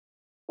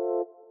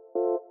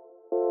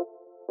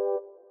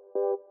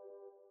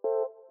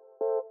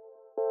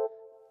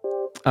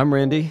I'm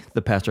Randy,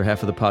 the pastor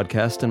half of the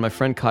podcast, and my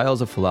friend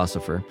Kyle's a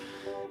philosopher.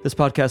 This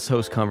podcast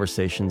hosts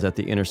conversations at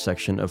the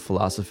intersection of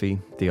philosophy,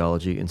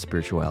 theology, and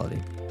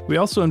spirituality. We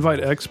also invite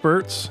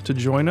experts to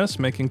join us,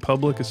 making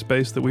public a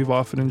space that we've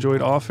often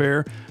enjoyed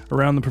off-air,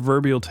 around the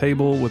proverbial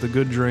table with a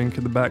good drink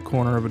in the back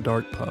corner of a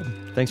dark pub.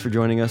 Thanks for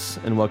joining us,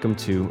 and welcome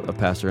to A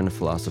Pastor and a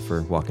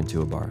Philosopher Walk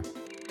Into a Bar.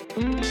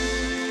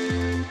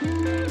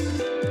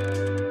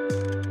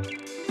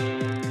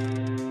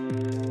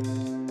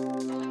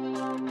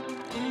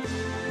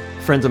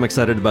 Friends, I'm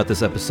excited about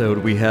this episode.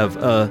 We have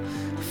a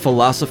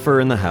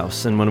philosopher in the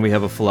house, and when we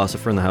have a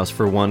philosopher in the house,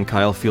 for one,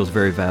 Kyle feels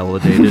very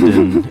validated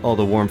in all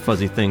the warm,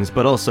 fuzzy things,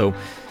 but also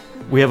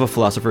we have a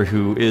philosopher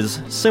who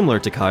is similar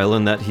to Kyle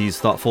in that he's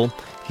thoughtful,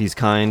 he's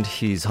kind,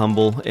 he's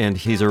humble, and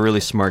he's a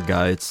really smart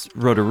guy.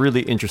 Wrote a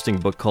really interesting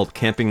book called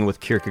Camping with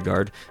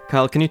Kierkegaard.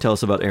 Kyle, can you tell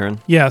us about Aaron?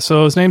 Yeah,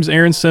 so his name's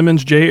Aaron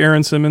Simmons, J.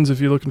 Aaron Simmons, if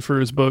you're looking for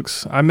his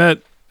books. I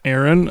met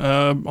Aaron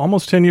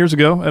almost 10 years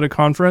ago at a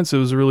conference. It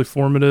was a really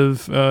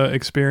formative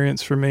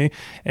experience for me,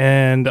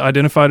 and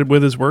identified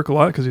with his work a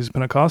lot because he's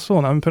Pentecostal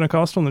and I'm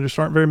Pentecostal, and there just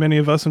aren't very many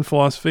of us in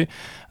philosophy.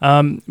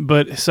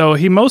 But so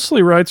he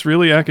mostly writes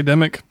really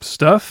academic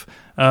stuff.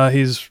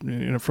 He's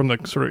from the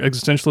sort of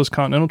existentialist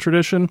continental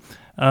tradition.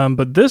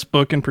 But this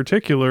book in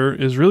particular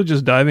is really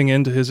just diving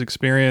into his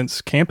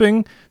experience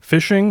camping,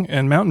 fishing,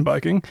 and mountain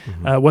biking,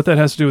 what that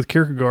has to do with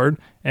Kierkegaard,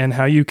 and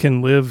how you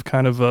can live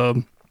kind of a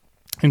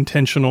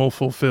intentional,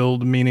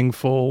 fulfilled,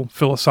 meaningful,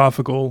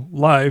 philosophical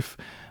life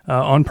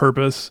on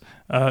purpose,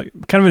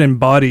 kind of an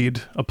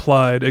embodied,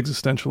 applied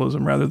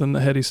existentialism rather than the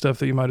heady stuff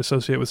that you might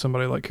associate with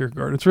somebody like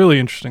Kierkegaard. It's really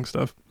interesting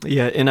stuff.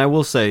 Yeah, and I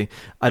will say,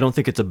 I don't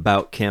think it's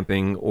about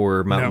camping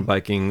or mountain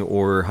biking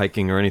or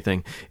hiking or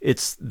anything.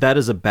 That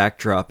is a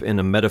backdrop and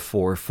a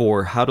metaphor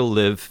for how to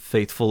live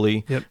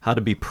faithfully, how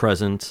to be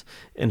present,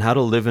 and how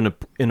to live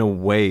in a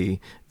way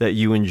that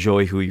you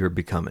enjoy who you're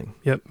becoming.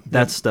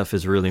 That stuff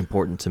is really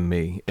important to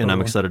me, and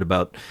I'm excited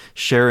about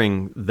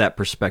sharing that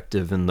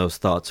perspective and those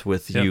thoughts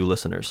with you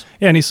listeners.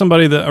 Yeah, and he's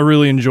somebody that I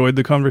really enjoyed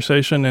the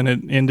conversation, and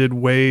it ended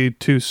way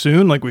too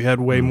soon. Like, we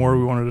had way more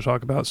we wanted to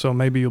talk about, so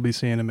maybe you'll be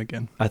seeing him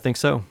again. I think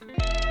so.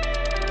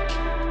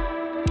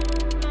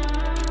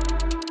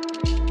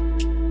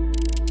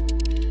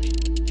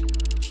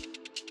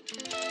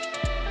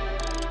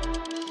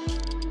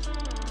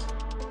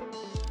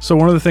 So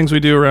one of the things we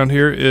do around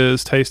here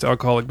is taste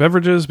alcoholic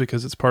beverages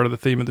because it's part of the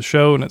theme of the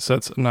show and it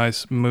sets a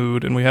nice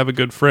mood. And we have a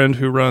good friend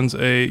who runs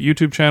a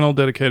YouTube channel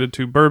dedicated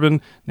to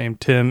bourbon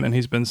named Tim, and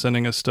he's been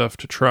sending us stuff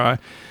to try.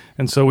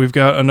 And so we've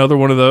got another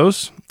one of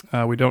those.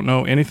 We don't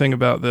know anything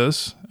about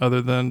this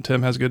other than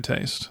Tim has good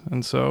taste.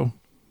 And so...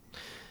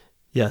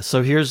 yeah,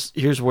 so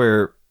here's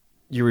where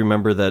you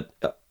remember that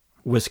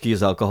whiskey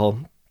is alcohol.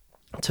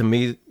 To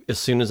me, as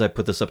soon as I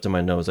put this up to my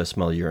nose, I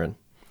smell urine.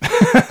 I'm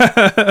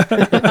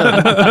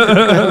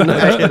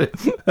not kidding.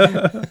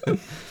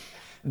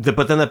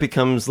 But then that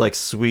becomes like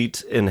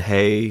sweet and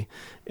hay,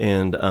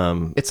 and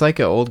it's like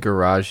an old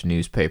garage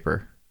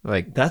newspaper.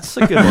 Like, that's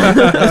a good one.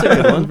 That's a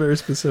good one. Very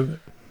specific.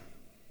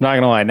 Not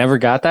gonna lie, I never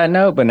got that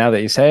note, but now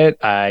that you say it,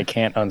 I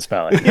can't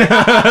unspell it.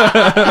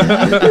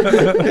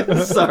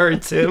 Sorry,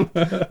 Tim.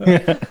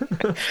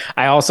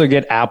 I also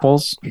get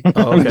apples.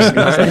 Oh,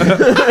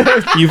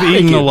 okay. You've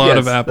eaten a lot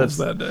of apples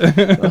that day.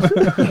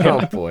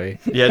 Oh boy.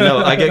 Yeah, no,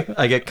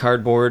 I get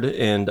cardboard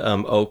and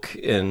oak,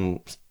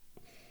 and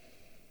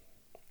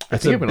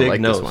it's a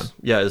big nose. This one.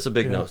 Yeah, it's a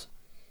big nose.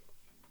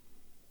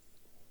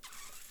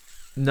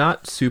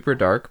 Not super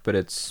dark, but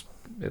it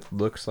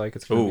looks like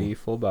it's going to be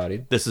full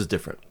bodied. This is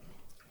different.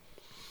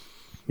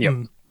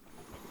 Yep.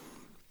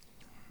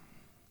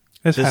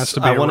 This has to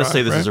be. I want to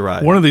say this is a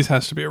rye. One of these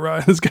has to be a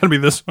rye. It's got to be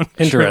this one.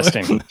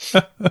 Interesting.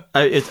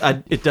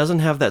 It doesn't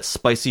have that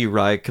spicy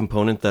rye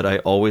component that I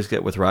always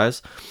get with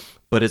ryes,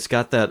 but it's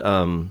got that.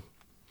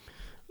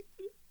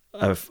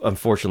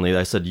 Unfortunately,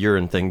 I said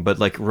urine thing, but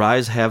like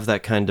ryes have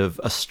that kind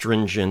of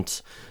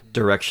astringent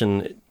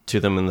direction to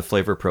them in the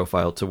flavor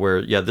profile, to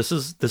where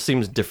this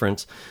seems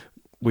different.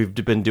 We've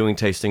been doing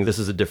tasting. This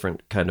is a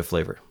different kind of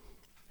flavor.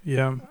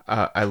 Yeah,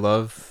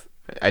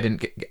 I didn't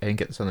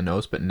get this on the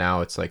nose, but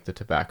now it's like the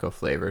tobacco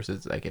flavors.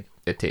 It's like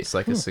it tastes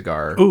like a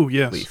cigar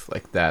leaf,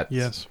 like that.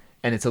 Yes,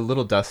 and it's a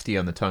little dusty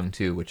on the tongue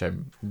too, which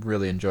I'm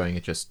really enjoying.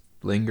 It just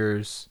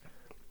lingers.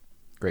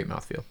 Great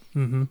mouthfeel.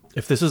 Mm-hmm.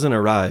 If this isn't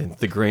a rye,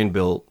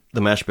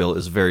 the mash bill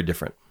is very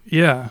different.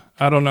 Yeah,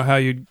 I don't know how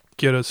you'd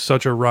get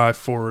such a rye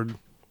forward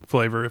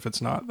flavor if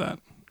it's not that.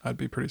 I'd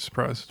be pretty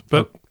surprised.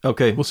 But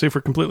okay, we'll see if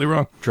we're completely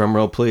wrong. Drum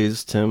roll,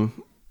 please,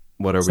 Tim.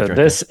 What are we drinking?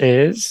 So this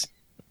is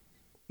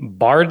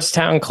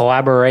Bardstown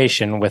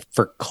collaboration with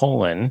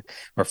Furcullen,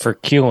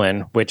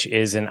 which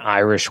is an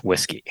Irish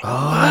whiskey.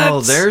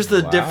 Oh, there's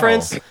the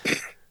difference.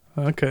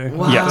 Okay.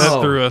 Wow. Yes.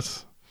 That threw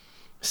us.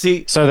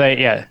 See, So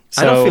I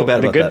don't feel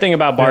bad the about good that. thing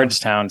about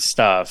Bardstown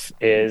stuff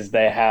is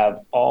they have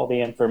all the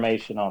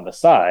information on the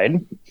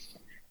side.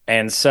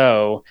 And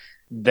so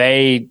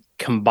they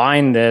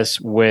combine this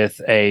with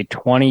a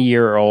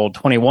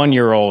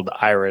 21-year-old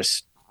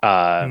Irish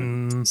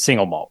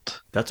single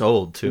malt. That's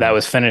old too. That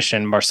was finished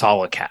in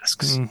Marsala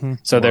casks.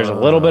 So there's a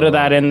little bit of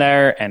that in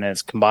there, and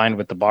it's combined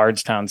with the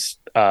Bardstown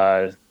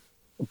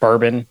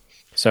bourbon.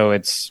 So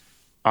it's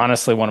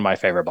honestly one of my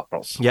favorite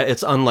bottles. Yeah,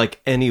 it's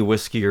unlike any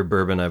whiskey or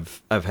bourbon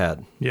I've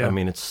had. Yeah, I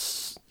mean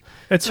it's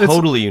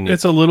totally unique.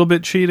 It's a little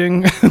bit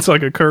cheating. It's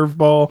like a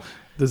curveball.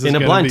 In a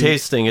blind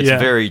tasting, it's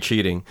very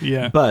cheating.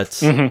 Yeah,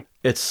 but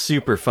it's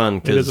super fun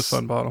because it is a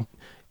fun bottle.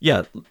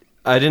 Yeah,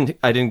 I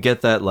didn't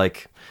get that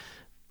like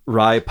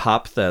rye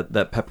pop, that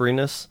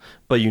pepperiness,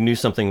 but you knew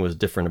something was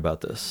different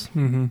about this.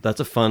 That's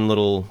a fun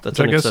little. That's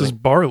which I guess is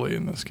barley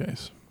in this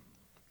case.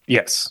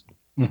 Yes.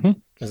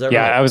 Is that right?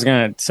 I was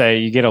gonna say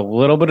you get a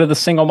little bit of the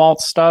single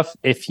malt stuff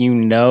if you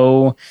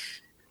know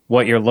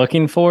what you're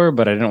looking for,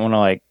 but I didn't want to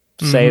like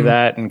say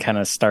that and kind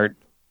of start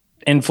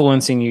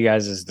influencing you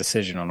guys'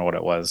 decision on what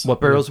it was. What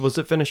barrels was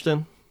it finished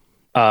in?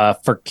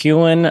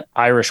 Ferculin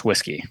Irish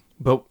whiskey.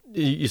 But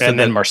you said and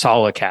then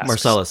Marsala casks.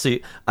 Marsala.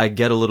 See, I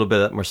get a little bit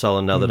of that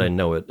Marsala now that I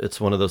know it.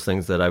 It's one of those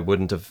things that I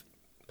wouldn't have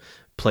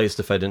placed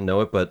if I didn't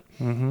know it, but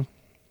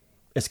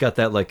it's got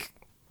that like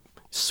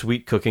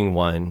sweet cooking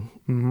wine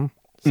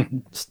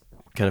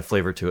kind of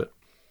flavor to it.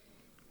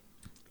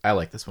 I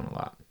like this one a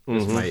lot.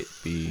 This might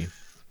be...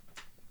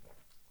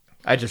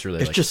 I just really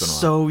like this one a lot. It's just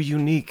so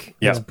unique.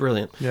 Yeah. It's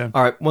brilliant. Yeah.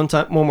 All right, one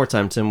more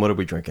time, Tim, what are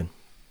we drinking?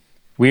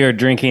 We are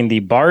drinking the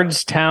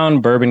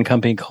Bardstown Bourbon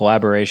Company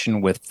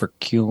collaboration with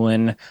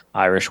Ferculin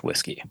Irish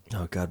whiskey.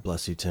 Oh, God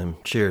bless you, Tim.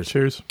 Cheers.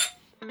 Cheers.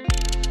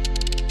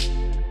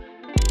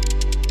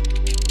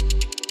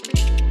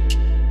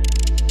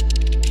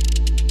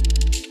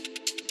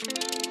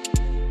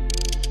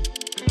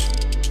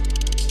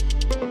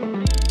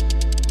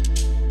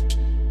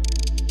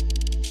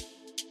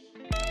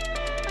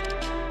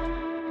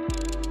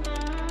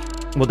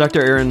 Well,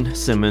 Dr. Aaron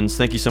Simmons,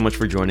 thank you so much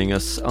for joining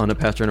us on A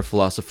Pastor and a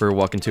Philosopher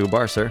Walk Into a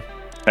Bar, sir.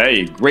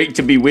 Hey, great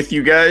to be with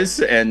you guys.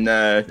 And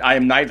I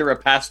am neither a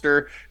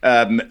pastor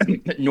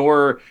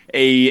nor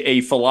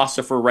a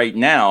philosopher right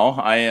now.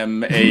 I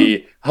am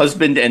a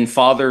husband and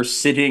father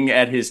sitting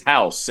at his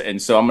house.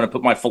 And so I'm going to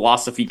put my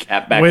philosophy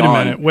cap back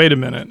on. Wait a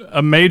minute.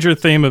 A major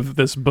theme of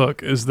this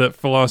book is that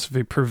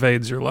philosophy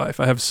pervades your life.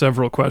 I have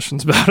several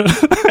questions about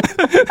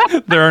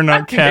it. There are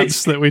not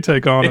caps that we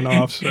take on and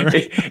off, sir.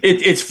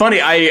 It's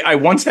funny. I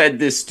once had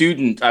this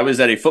student. I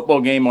was at a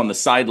football game on the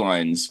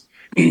sidelines.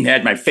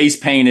 Had my face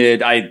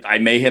painted. I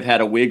may have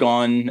had a wig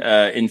on,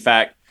 in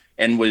fact,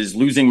 and was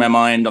losing my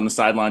mind on the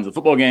sidelines of the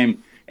football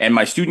game. And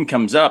my student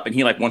comes up and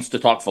he like wants to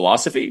talk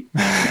philosophy.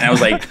 And I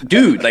was like,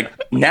 dude, like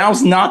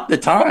now's not the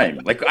time.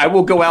 Like I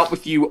will go out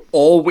with you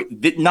all watch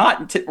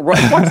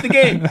the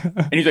game.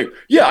 And he's like,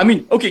 yeah, I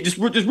mean, okay, just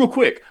real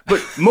quick.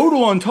 But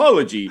modal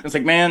ontology. It's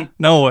like, man,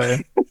 no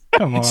way.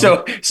 Come on.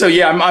 So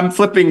yeah, I'm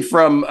flipping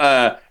from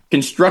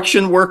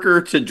construction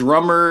worker to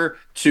drummer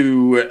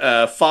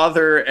to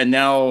father and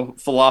now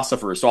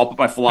philosopher. So I'll put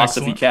my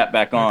philosophy cap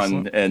back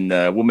on and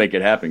we'll make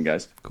it happen,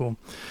 guys. Cool.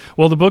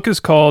 Well, the book is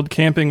called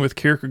Camping with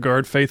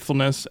Kierkegaard,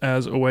 Faithfulness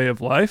as a Way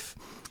of Life,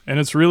 and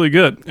it's really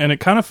good. And it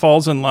kind of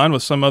falls in line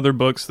with some other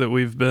books that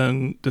we've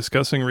been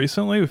discussing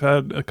recently. We've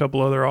had a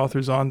couple other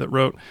authors on that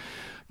wrote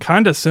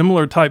kind of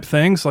similar type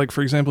things, like,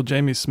 for example,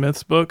 Jamie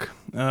Smith's book,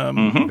 How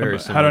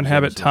to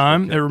Inhabit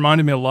Time. Book, yeah. It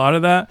reminded me a lot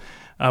of that.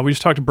 We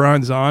just talked to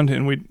Brian Zond,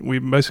 and we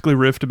basically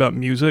riffed about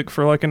music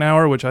for like an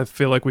hour, which I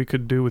feel like we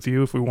could do with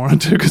you if we wanted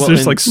to, because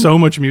there's like so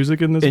much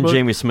music in this book. And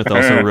Jamie Smith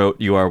also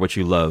wrote You Are What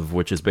You Love,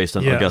 which is based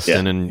on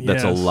Augustine, and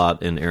that's a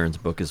lot in Aaron's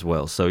book as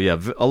well. So yeah,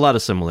 a lot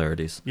of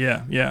similarities.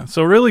 Yeah.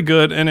 So really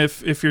good. And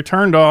if you're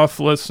turned off,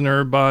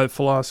 listener, by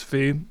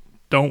philosophy,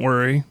 don't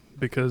worry,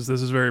 because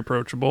this is very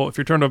approachable. If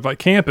you're turned off by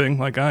camping,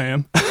 like I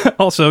am,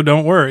 also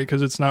don't worry,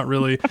 because it's not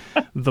really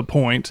the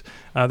point.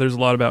 There's a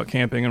lot about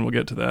camping, and we'll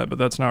get to that, but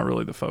that's not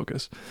really the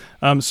focus.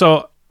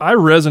 So I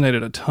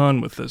resonated a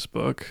ton with this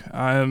book.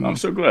 I'm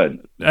so glad.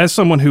 As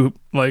someone who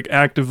like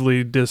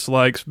actively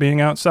dislikes being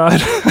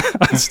outside,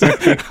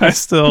 I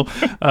still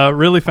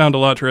really found a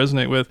lot to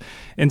resonate with.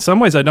 In some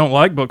ways, I don't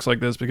like books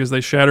like this because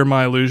they shatter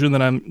my illusion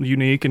that I'm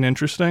unique and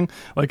interesting.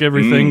 Like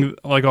everything,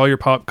 like all your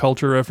pop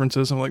culture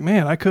references, I'm like,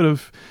 man, I could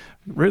have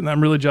written. I'm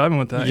really jiving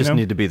with that. You just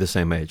need to be the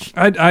same age.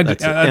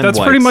 That's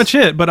pretty much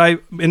it. But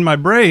in my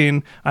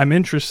brain, I'm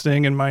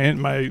interesting, and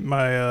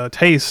my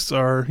tastes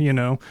are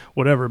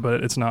whatever.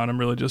 But it's not. I'm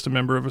really just a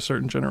member of a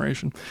certain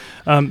generation.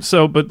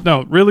 But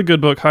no, really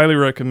good book. Highly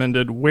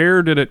recommended.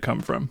 Where did it come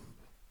from?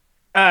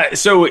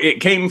 So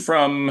it came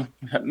from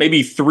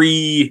maybe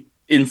three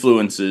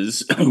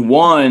influences.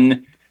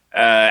 One,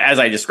 as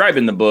I describe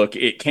in the book,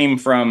 it came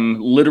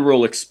from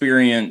literal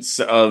experience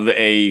of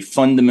a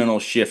fundamental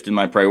shift in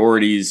my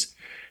priorities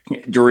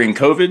during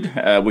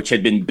COVID, which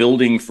had been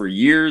building for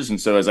years.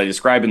 And so as I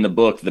describe in the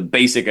book, the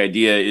basic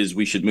idea is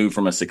we should move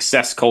from a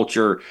success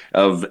culture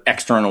of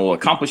external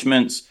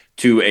accomplishments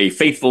to a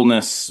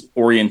faithfulness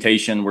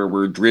orientation where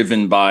we're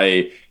driven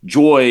by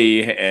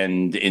joy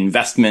and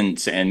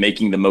investment and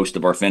making the most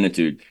of our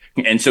finitude.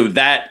 And so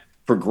that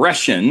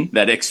progression,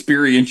 that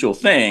experiential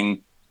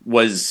thing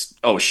was,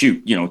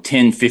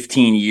 10,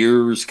 15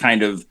 years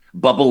kind of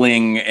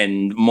bubbling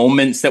and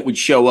moments that would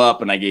show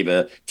up. And I gave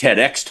a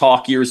TEDx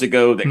talk years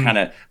ago that kind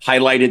of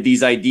highlighted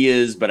these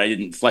ideas, but I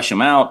didn't flesh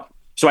them out.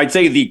 So I'd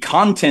say the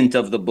content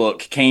of the book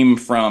came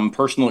from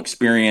personal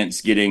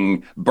experience,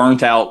 getting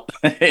burnt out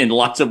in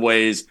lots of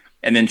ways,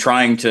 and then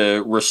trying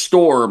to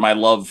restore my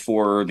love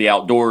for the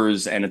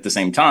outdoors and at the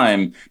same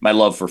time, my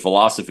love for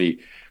philosophy.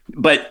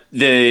 But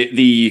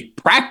the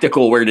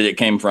practical, where did it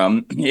came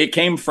from? It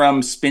came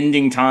from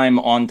spending time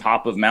on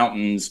top of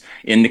mountains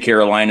in the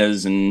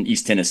Carolinas and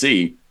East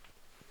Tennessee.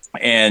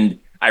 And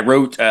I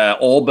wrote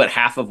all but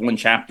half of one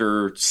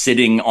chapter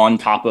sitting on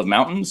top of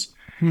mountains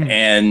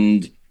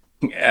and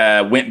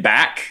went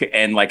back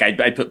and like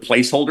I put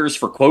placeholders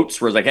for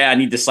quotes where it's like, hey, I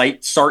need to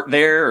start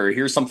there, or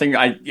here's something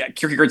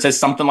Kierkegaard says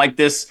something like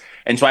this.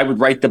 And so I would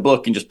write the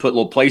book and just put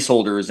little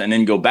placeholders and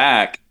then go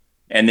back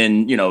and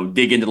then,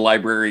 dig into the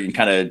library and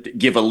kind of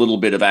give a little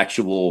bit of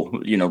actual,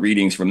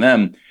 readings from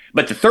them.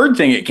 But the third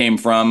thing it came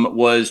from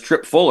was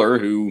Trip Fuller,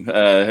 who,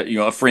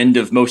 a friend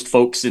of most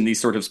folks in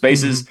these sort of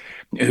spaces,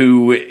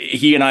 who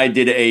he and I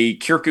did a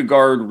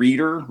Kierkegaard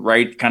reader,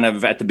 right, kind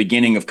of at the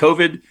beginning of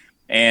COVID.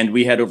 And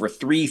we had over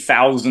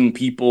 3,000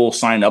 people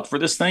sign up for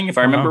this thing, if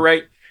I remember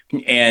right.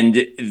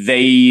 And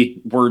they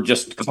were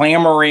just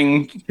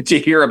clamoring to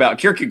hear about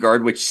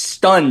Kierkegaard, which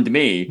stunned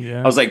me. Yeah.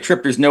 I was like,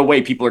 Trip, there's no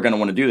way people are going to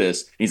want to do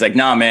this. And he's like,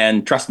 nah,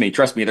 man, trust me,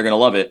 they're going to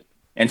love it.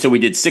 And so we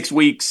did 6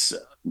 weeks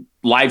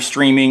live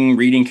streaming,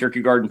 reading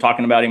Kierkegaard and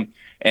talking about him.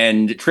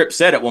 And Trip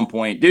said at one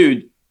point,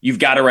 dude, you've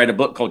got to write a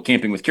book called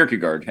Camping with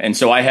Kierkegaard. And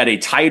so I had a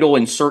title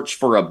in search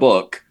for a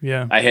book.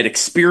 Yeah. I had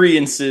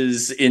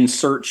experiences in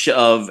search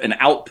of an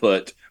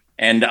output.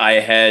 And I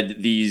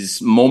had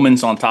these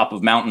moments on top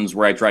of mountains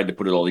where I tried to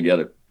put it all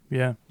together.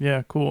 Yeah,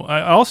 cool.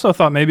 I also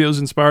thought maybe it was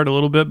inspired a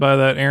little bit by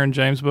that Aaron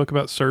James book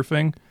about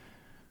surfing.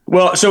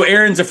 Well, so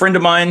Aaron's a friend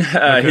of mine.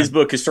 Okay. His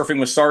book is Surfing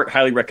with Sartre.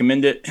 Highly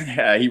recommend it.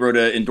 He wrote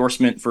an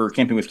endorsement for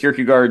Camping with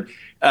Kierkegaard.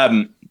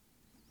 I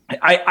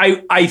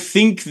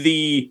think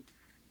the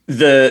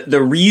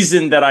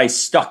reason that I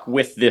stuck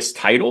with this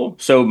title,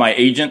 so my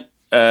agent,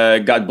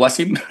 God bless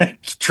him,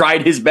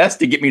 tried his best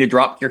to get me to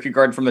drop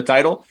Kierkegaard from the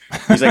title.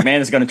 He's like, man,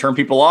 it's going to turn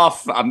people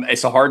off.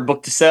 It's a hard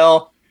book to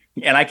sell.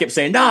 And I kept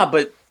saying, nah,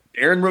 but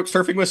Aaron wrote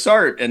Surfing with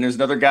Sartre. And there's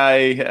another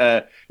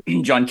guy,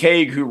 John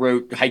Kaag, who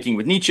wrote Hiking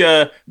with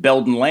Nietzsche.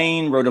 Belden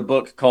Lane wrote a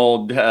book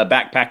called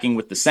Backpacking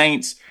with the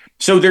Saints.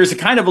 So there's a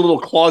kind of a little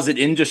closet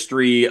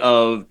industry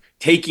of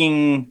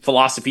taking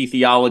philosophy,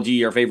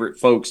 theology, our favorite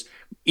folks,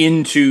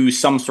 into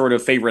some sort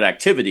of favorite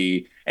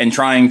activity and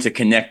trying to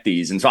connect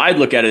these. And so I'd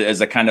look at it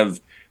as a kind of,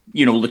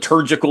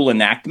 liturgical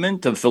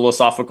enactment of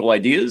philosophical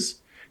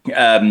ideas.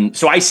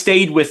 So I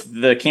stayed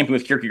with the Camping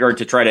with Kierkegaard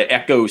to try to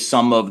echo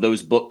some of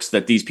those books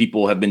that these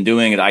people have been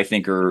doing that I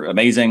think are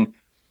amazing.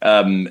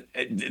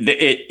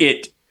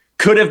 It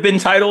could have been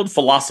titled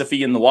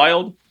Philosophy in the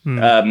Wild,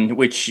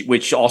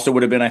 which also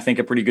would have been, I think,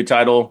 a pretty good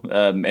title,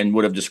 and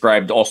would have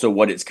described also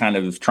what it's kind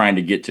of trying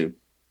to get to.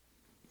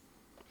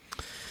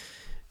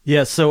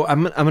 Yeah, so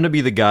I'm going to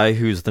be the guy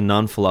who's the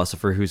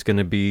non-philosopher who's going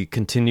to be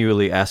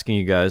continually asking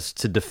you guys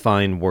to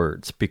define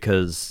words,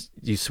 because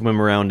you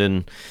swim around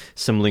in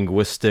some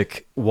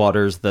linguistic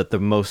waters that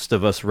the most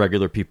of us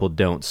regular people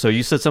don't. So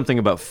you said something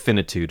about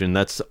finitude, and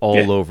that's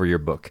all over your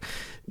book.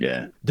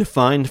 Yeah.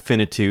 Define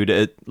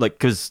finitude,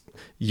 because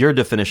your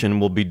definition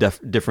will be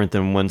different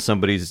than when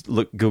somebody's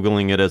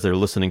Googling it as they're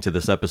listening to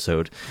this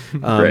episode.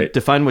 Right.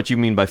 Define what you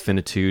mean by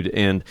finitude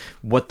and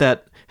what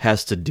that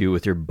has to do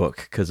with your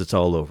book, because it's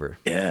all over.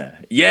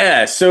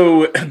 Yeah.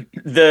 So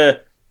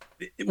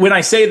when I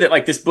say that,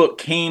 like, this book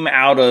came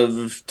out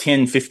of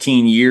 10,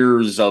 15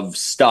 years of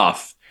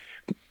stuff,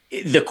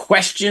 the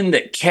question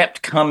that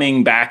kept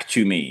coming back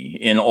to me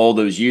in all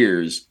those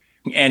years,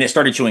 and it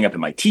started showing up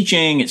in my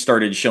teaching, it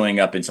started showing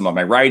up in some of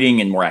my writing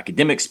in more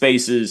academic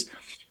spaces,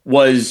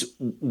 was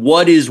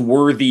what is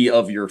worthy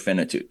of your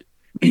finitude?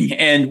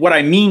 And what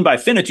I mean by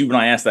finitude when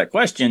I ask that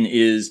question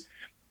is,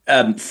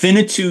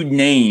 finitude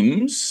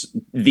names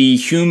the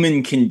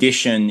human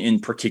condition in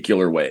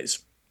particular ways.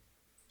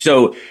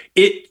 So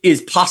it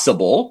is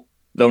possible,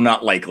 though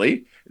not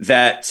likely,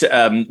 that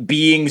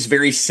beings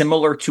very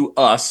similar to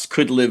us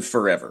could live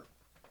forever.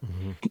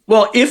 Mm-hmm.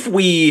 Well, if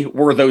we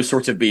were those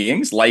sorts of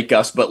beings, like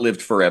us, but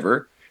lived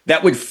forever,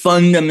 that would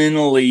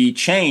fundamentally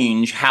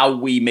change how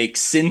we make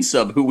sense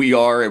of who we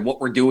are and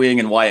what we're doing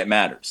and why it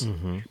matters.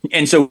 Mm-hmm.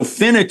 And so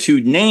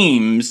finitude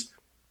names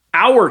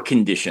our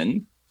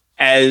condition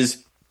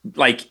as,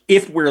 like,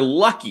 if we're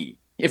lucky,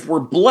 if we're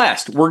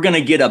blessed, we're going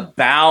to get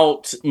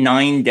about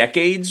 9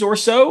 decades or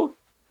so,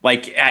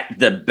 like at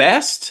the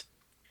best.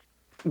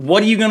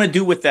 What are you going to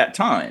do with that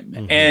time?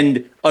 Mm-hmm.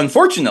 And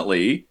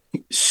unfortunately,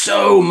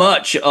 so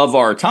much of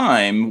our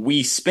time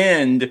we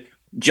spend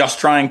just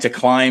trying to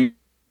climb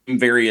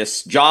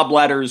various job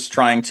ladders,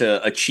 trying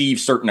to achieve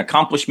certain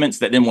accomplishments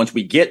that then once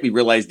we get, we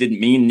realize didn't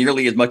mean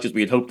nearly as much as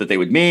we had hoped that they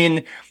would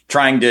mean,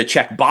 trying to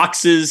check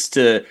boxes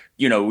to,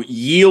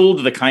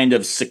 yield the kind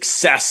of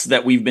success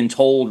that we've been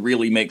told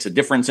really makes a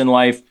difference in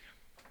life.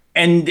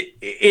 And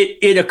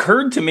it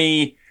occurred to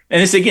me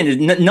And this,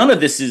 again, none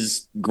of this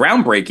is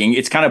groundbreaking.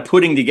 It's kind of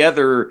putting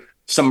together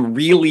some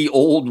really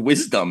old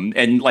wisdom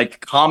and like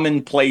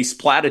commonplace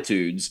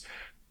platitudes.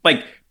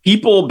 Like,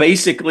 people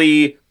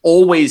basically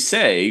always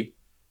say,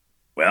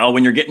 well,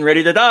 when you're getting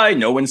ready to die,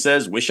 no one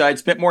says, wish I'd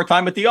spent more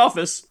time at the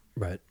office.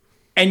 Right.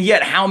 And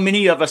yet how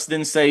many of us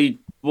then say,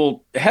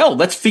 well, hell,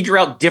 let's figure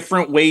out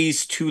different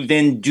ways to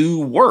then do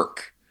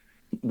work.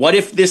 What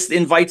if this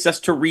invites us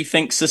to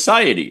rethink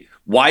society?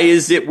 Why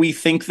is it we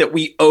think that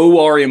we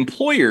owe our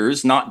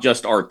employers not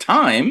just our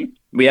time?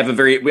 We have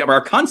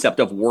our concept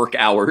of work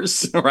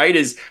hours, right,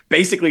 is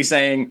basically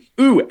saying,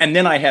 ooh, and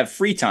then I have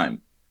free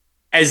time,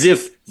 as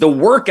if the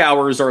work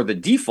hours are the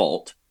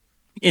default,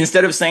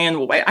 instead of saying,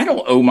 well, wait, I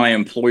don't owe my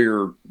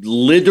employer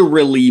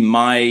literally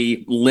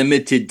my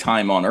limited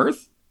time on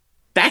earth.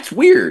 That's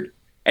weird.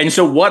 And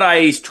so what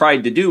I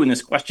tried to do in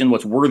this question,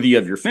 what's worthy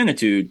of your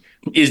finitude,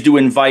 is to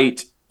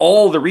invite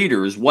all the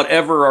readers,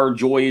 whatever our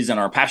joys and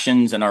our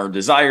passions and our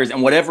desires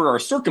and whatever our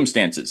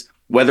circumstances,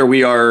 whether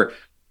we are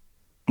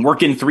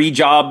working 3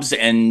 jobs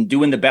and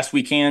doing the best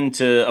we can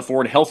to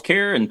afford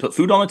healthcare and put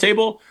food on the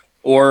table,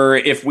 or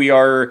if we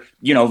are,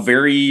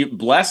 very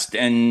blessed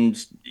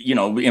and,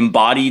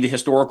 embodied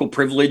historical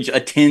privilege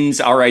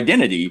attends our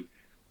identity,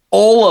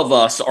 all of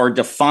us are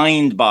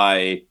defined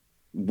by,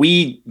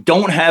 we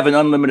don't have an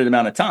unlimited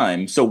amount of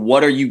time. So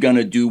what are you going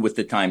to do with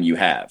the time you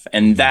have?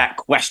 And that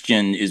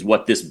question is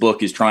what this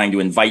book is trying to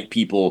invite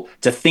people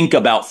to think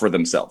about for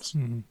themselves.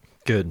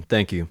 Good.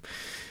 Thank you.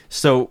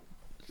 So,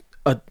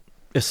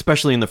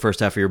 especially in the first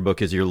half of your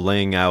book, as you're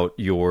laying out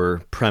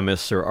your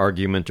premise or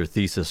argument or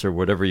thesis or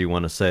whatever you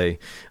want to say,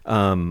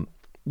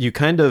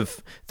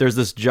 there's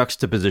this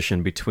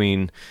juxtaposition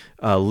between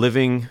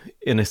living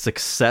a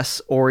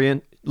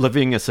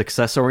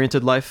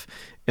success-oriented life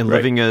and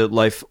living a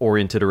life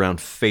oriented around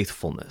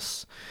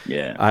faithfulness.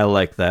 Yeah. I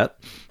like that.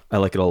 I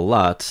like it a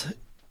lot.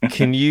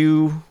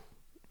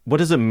 What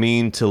does it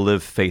mean to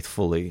live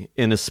faithfully,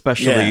 and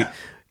especially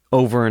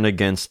over and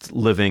against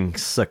living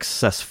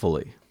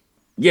successfully?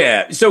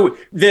 Yeah. So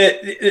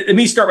let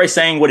me start by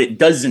saying what it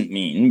doesn't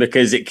mean,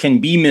 because it can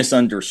be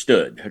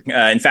misunderstood.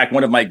 In fact,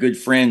 one of my good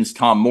friends,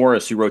 Tom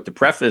Morris, who wrote the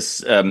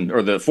preface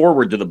or the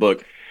foreword to the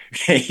book,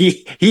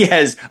 he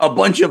has a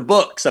bunch of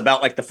books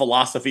about like the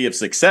philosophy of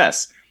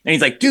success. And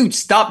he's like, dude,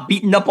 stop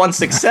beating up on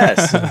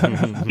success.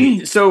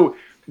 So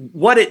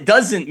what it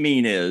doesn't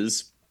mean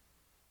is,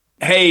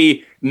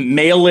 hey,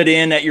 mail it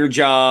in at your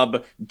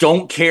job.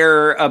 Don't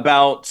care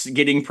about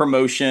getting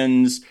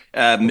promotions.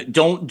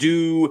 Don't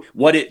do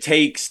what it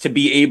takes to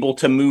be able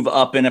to move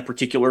up in a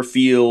particular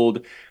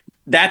field.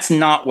 That's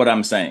not what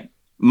I'm saying.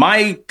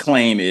 My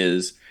claim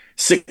is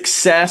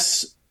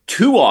success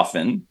too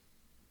often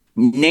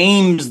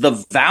names the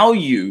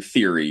value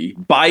theory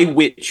by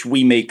which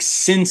we make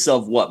sense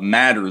of what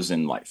matters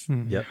in life.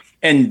 Yep.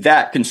 And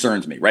that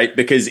concerns me, right?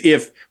 Because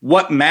if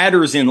what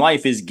matters in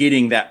life is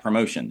getting that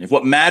promotion, if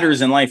what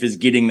matters in life is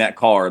getting that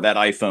car, that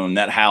iPhone,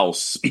 that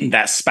house,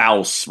 that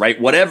spouse, right?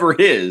 Whatever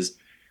it is,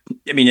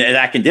 I mean, as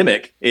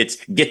academic, it's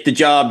get the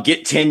job,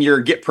 get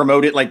tenure, get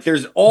promoted. Like,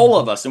 there's all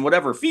of us in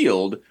whatever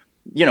field,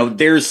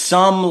 there's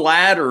some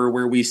ladder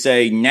where we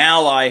say,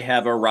 now I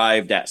have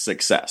arrived at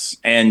success.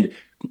 And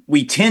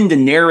we tend to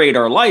narrate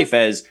our life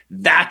as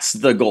that's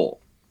the goal.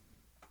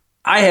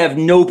 I have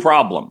no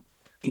problem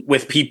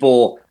with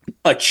people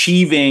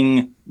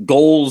achieving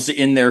goals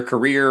in their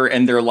career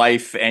and their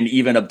life, and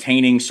even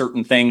obtaining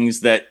certain things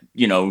that,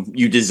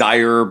 you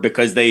desire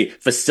because they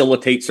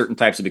facilitate certain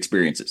types of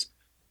experiences,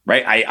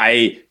 right?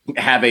 I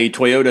have a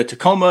Toyota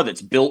Tacoma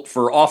that's built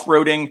for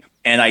off-roading,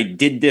 and I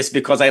did this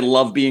because I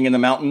love being in the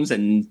mountains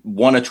and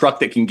want a truck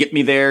that can get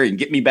me there and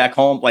get me back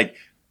home. Like,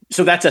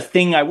 so that's a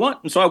thing I want.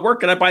 And so I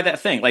work and I buy that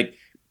thing. Like,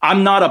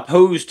 I'm not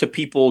opposed to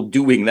people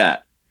doing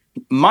that.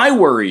 My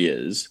worry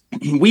is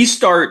we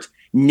start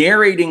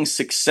narrating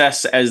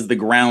success as the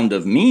ground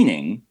of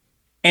meaning,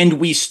 and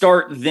we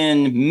start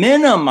then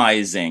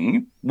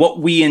minimizing what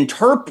we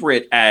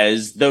interpret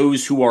as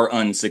those who are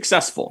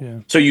unsuccessful. Yeah.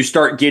 So you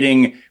start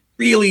getting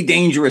really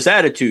dangerous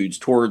attitudes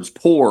towards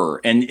poor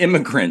and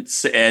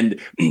immigrants and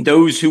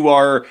those who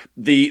are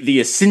the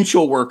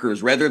essential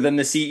workers rather than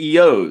the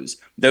CEOs,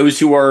 those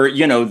who are,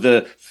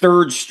 the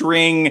third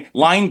string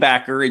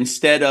linebacker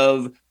instead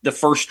of the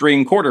first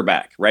string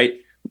quarterback, right?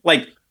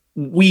 Like,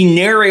 we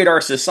narrate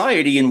our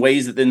society in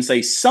ways that then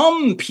say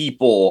some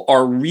people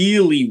are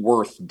really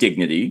worth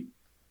dignity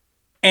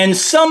and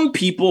some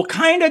people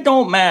kind of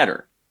don't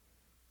matter.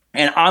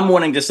 And I'm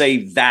wanting to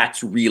say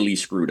that's really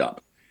screwed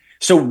up.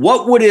 So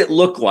what would it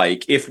look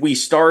like if we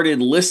started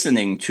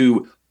listening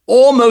to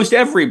almost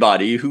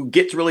everybody who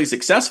gets really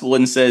successful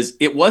and says,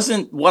 it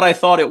wasn't what I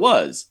thought it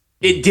was.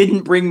 It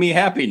didn't bring me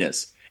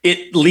happiness.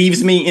 It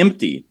leaves me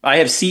empty. I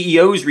have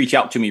CEOs reach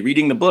out to me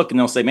reading the book and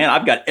they'll say, man,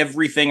 I've got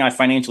everything I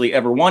financially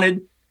ever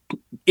wanted.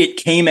 It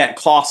came at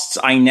costs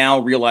I now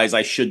realize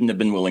I shouldn't have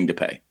been willing to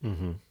pay.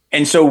 Mm-hmm.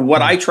 And so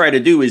what I try to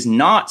do is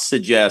not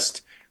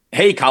suggest,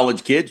 hey,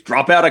 college kids,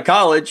 drop out of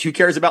college. Who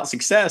cares about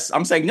success?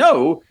 I'm saying,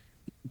 no,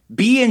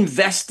 be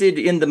invested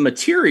in the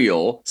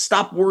material.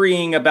 Stop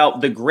worrying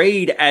about the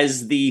grade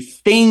as the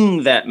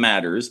thing that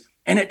matters.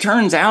 And it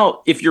turns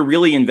out, if you're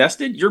really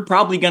invested, you're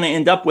probably going to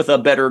end up with a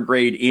better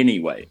grade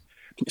anyway.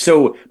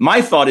 So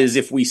my thought is,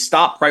 if we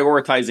stop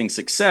prioritizing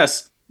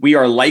success, we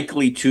are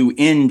likely to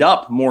end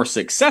up more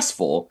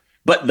successful.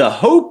 But the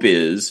hope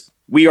is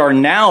we are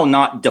now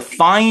not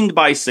defined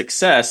by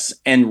success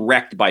and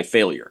wrecked by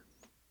failure.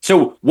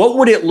 So what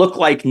would it look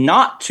like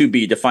not to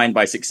be defined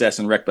by success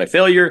and wrecked by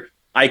failure?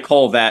 I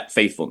call that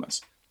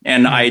faithfulness.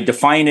 And I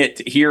define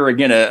it here,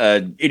 again,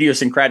 a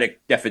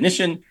idiosyncratic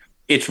definition.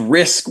 It's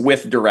risk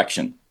with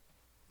direction.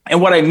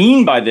 And what I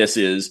mean by this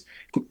is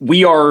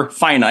we are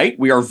finite,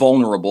 we are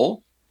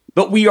vulnerable,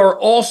 but we are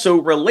also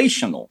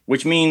relational,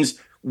 which means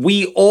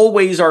we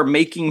always are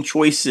making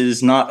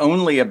choices not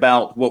only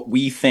about what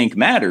we think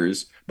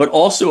matters, but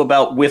also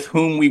about with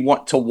whom we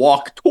want to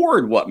walk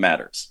toward what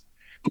matters.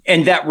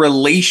 And that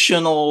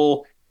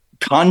relational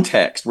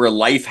context where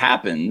life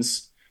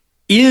happens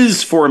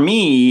is, for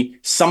me,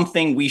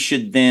 something we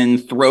should then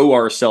throw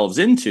ourselves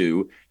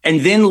into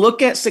and then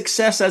look at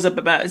success as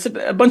it's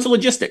a bunch of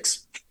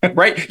logistics,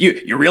 right?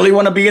 You really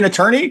want to be an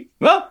attorney?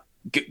 Well,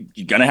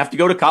 you're going to have to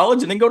go to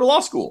college and then go to law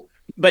school.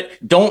 But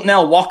don't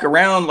now walk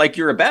around like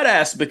you're a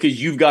badass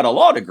because you've got a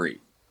law degree,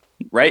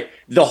 right?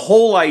 The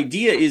whole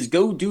idea is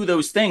go do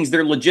those things.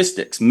 They're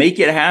logistics. Make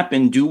it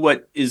happen. Do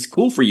what is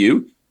cool for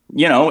you.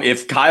 You know,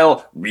 if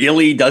Kyle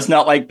really does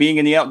not like being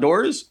in the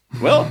outdoors,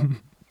 well,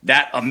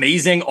 that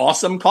amazing,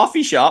 awesome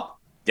coffee shop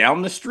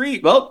down the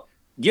street, well,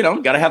 you know,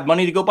 got to have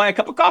money to go buy a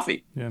cup of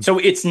coffee. Yeah. So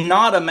it's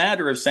not a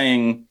matter of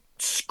saying,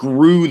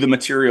 screw the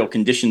material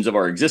conditions of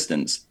our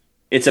existence.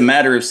 It's a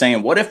matter of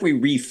saying, what if we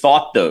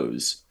rethought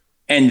those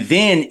and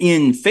then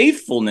in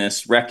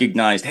faithfulness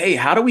recognized, hey,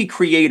 how do we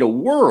create a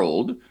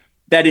world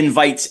that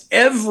invites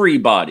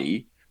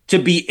everybody to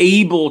be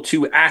able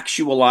to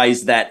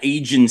actualize that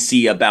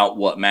agency about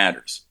what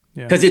matters?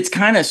 Because it's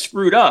kind of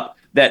screwed up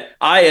that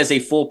I, as a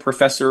full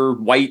professor,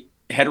 white,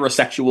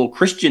 heterosexual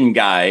Christian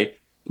guy,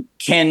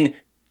 can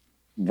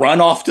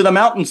run off to the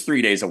mountains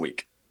 3 days a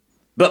week.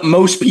 But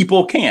most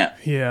people can't.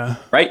 Yeah.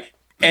 Right?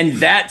 And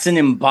that's an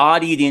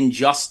embodied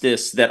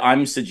injustice that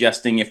I'm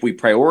suggesting if we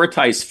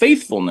prioritize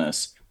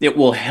faithfulness, it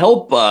will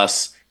help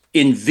us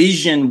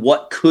envision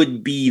what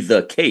could be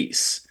the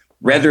case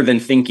rather than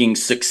thinking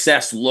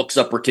success looks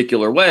a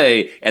particular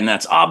way and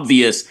that's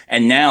obvious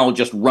and now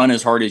just run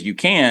as hard as you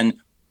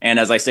can. And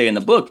as I say in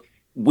the book,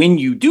 when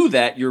you do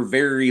that, you're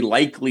very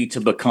likely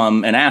to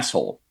become an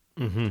asshole.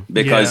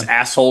 Because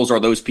assholes are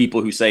those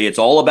people who say it's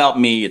all about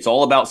me, it's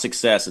all about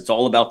success, it's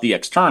all about the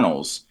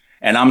externals.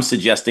 And I'm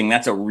suggesting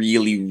that's a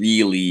really,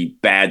 really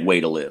bad way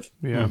to live.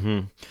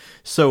 Yeah.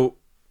 So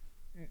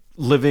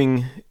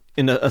living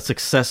in a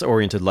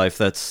success-oriented life,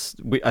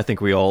 I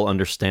think we all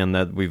understand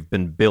that. We've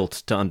been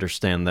built to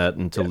understand that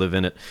and to live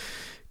in it.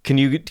 Can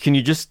you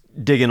just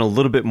dig in a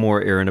little bit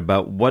more, Aaron,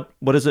 about what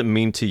does it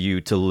mean to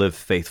you to live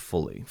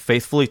faithfully?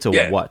 Faithfully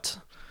to what?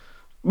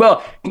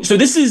 Well, so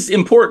this is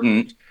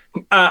important.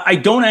 I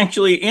don't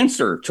actually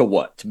answer to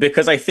what,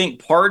 because I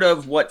think part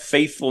of what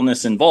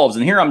faithfulness involves,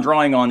 and here I'm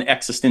drawing on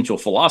existential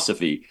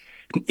philosophy,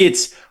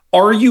 it's,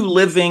 are you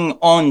living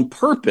on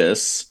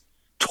purpose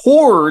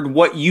toward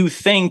what you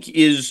think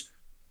is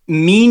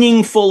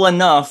meaningful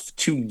enough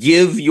to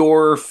give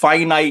your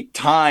finite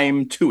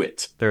time to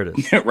it? There it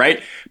is.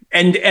 Right?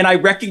 And I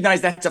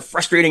recognize that's a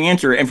frustrating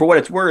answer. And for what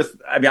it's worth,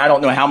 I mean, I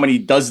don't know how many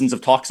dozens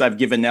of talks I've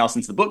given now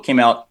since the book came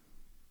out.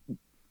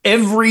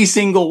 Every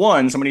single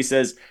one, somebody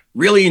says,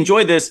 really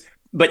enjoy this,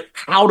 but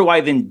how do I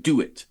then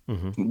do it?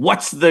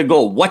 What's the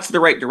goal? What's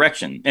the right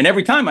direction? And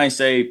every time I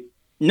say,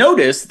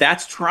 notice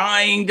that's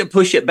trying to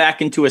push it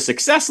back into a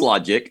success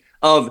logic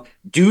of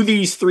do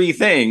these three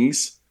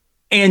things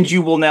and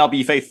you will now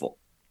be faithful,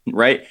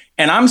 right?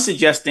 And I'm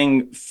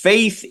suggesting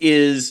faith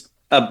is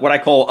what I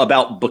call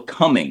about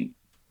becoming.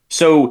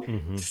 So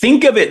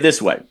think of it this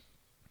way.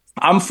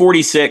 I'm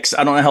 46.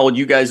 I don't know how old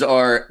you guys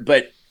are,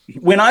 but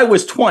when I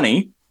was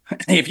 20,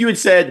 if you had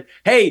said,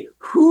 hey,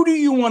 who do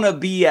you want to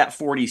be at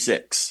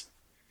 46?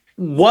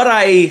 What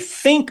I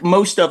think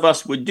most of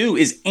us would do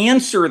is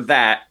answer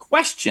that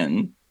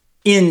question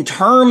in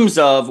terms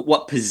of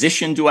what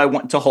position do I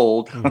want to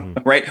hold,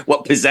 right?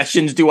 What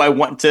possessions do I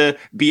want to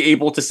be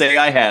able to say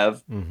I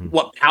have?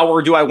 What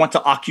power do I want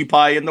to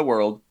occupy in the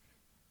world?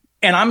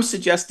 And I'm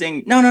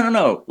suggesting,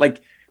 no.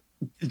 Like,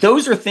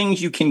 those are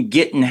things you can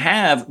get and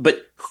have,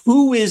 but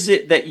who is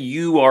it that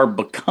you are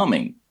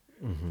becoming?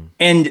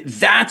 And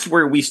that's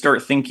where we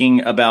start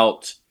thinking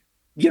about,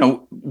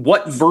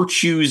 what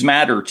virtues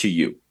matter to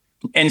you.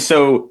 And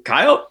so,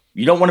 Kyle,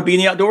 you don't want to be in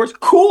the outdoors?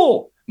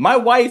 Cool. My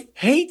wife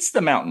hates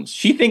the mountains.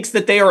 She thinks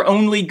that they are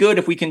only good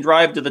if we can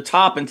drive to the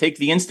top and take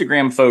the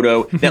Instagram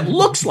photo that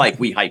looks like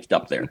we hiked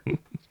up there.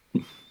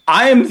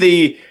 I am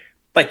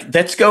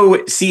let's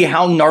go see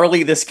how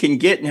gnarly this can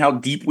get and how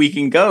deep we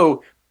can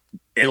go.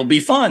 It'll be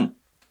fun.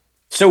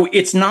 So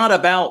it's not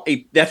about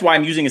that's why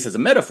I'm using this as a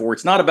metaphor.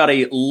 It's not about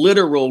a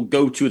literal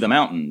go to the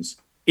mountains.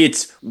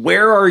 It's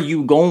where are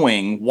you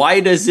going?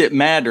 Why does it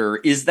matter?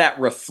 Is that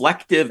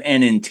reflective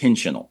and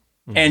intentional?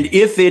 And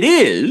if it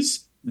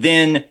is,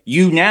 then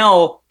you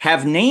now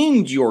have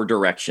named your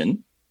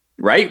direction,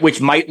 right?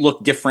 Which might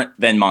look different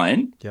than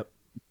mine. Yep.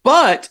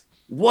 But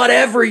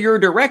whatever your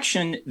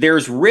direction,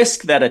 there's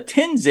risk that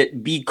attends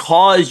it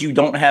because you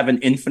don't have an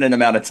infinite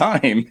amount of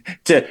time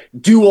to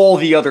do all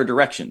the other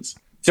directions.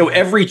 So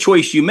every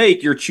choice you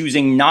make, you're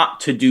choosing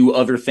not to do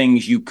other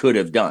things you could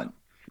have done.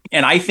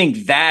 And I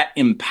think that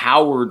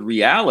empowered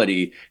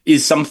reality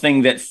is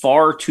something that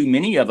far too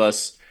many of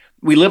us,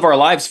 we live our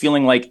lives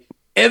feeling like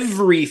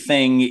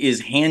everything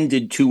is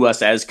handed to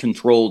us as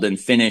controlled and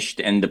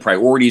finished, and the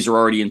priorities are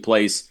already in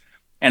place.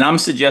 And I'm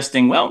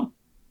suggesting, well,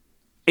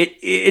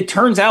 it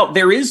turns out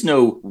there is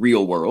no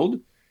real world.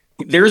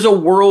 There's a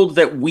world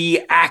that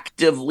we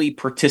actively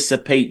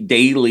participate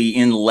daily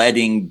in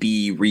letting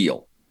be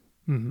real.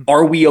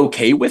 Are we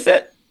okay with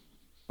it?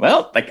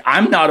 Well, like,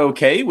 I'm not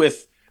okay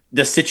with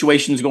the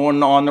situations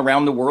going on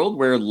around the world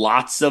where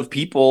lots of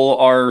people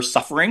are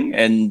suffering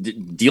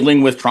and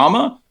dealing with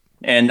trauma.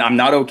 And I'm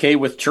not okay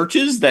with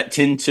churches that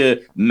tend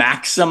to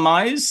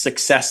maximize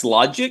success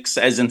logics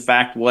as, in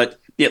fact, what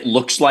it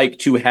looks like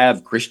to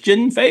have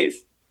Christian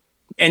faith.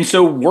 And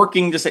so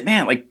working to say,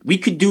 man, like, we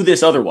could do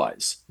this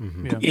otherwise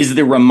is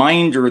the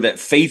reminder that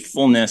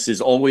faithfulness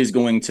is always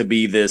going to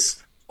be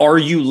this. Are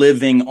you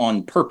living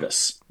on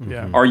purpose?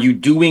 Are you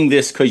doing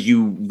this because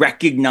you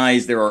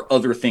recognize there are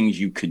other things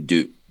you could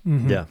do?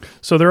 Yeah.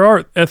 So there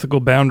are ethical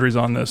boundaries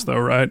on this, though,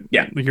 right?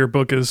 Yeah. Your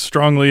book is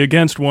strongly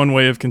against one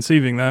way of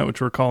conceiving that,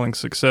 which we're calling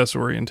success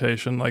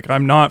orientation. Like,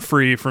 I'm not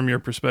free from your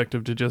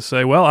perspective to just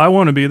say, well, I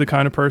want to be the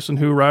kind of person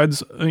who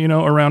rides,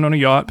 around on a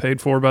yacht paid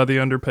for by the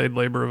underpaid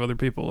labor of other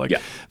people. Like,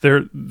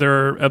 there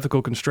are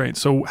ethical constraints.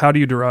 So how do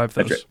you derive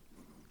those? That's right.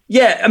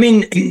 Yeah, I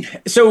mean,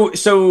 so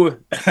it's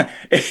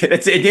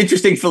an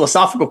interesting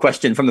philosophical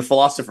question from the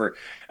philosopher,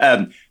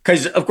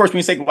 because, of course, when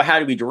you say, well, how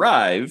do we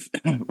derive?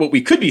 What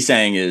we could be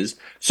saying is,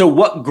 so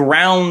what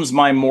grounds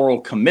my moral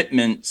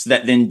commitments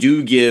that then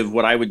do give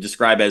what I would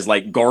describe as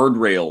like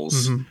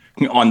guardrails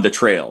on the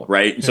trail,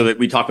 right? Yeah. So that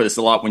we talk about this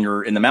a lot when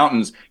you're in the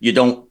mountains, you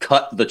don't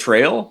cut the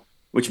trail,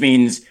 which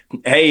means,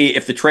 hey,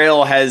 if the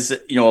trail has,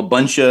 a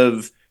bunch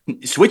of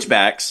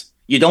switchbacks,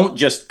 you don't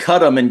just cut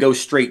them and go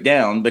straight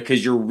down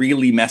because you're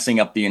really messing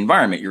up the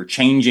environment. You're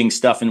changing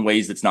stuff in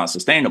ways that's not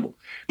sustainable.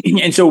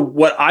 And so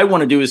what I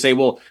want to do is say,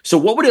 well, so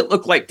what would it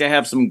look like to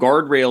have some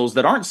guardrails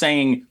that aren't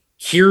saying,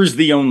 here's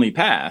the only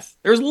path?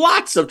 There's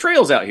lots of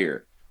trails out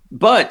here,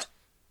 but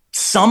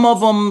some of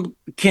them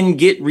can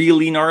get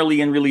really gnarly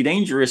and really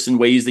dangerous in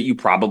ways that you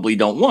probably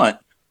don't want.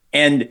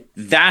 And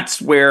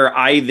that's where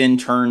I then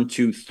turn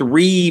to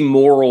 3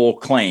 moral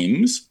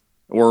claims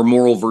or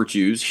moral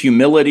virtues: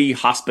 humility,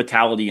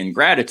 hospitality, and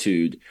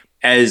gratitude,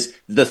 as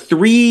the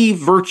 3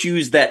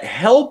 virtues that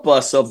help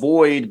us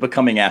avoid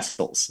becoming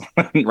assholes,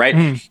 right?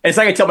 And it's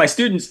like I tell my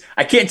students,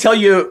 I can't tell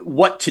you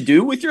what to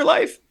do with your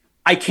life.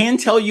 I can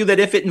tell you that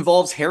if it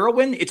involves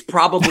heroin, it's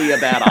probably a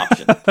bad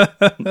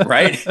option,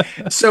 right?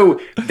 So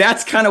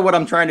that's kind of what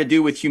I'm trying to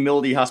do with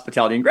humility,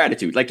 hospitality, and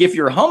gratitude. Like, if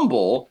you're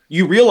humble,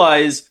 you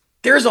realize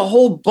there's a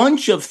whole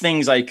bunch of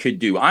things I could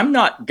do. I'm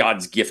not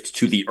God's gift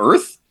to the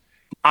earth.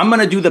 I'm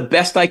going to do the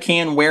best I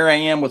can where I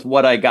am with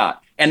what I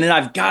got. And then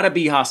I've got to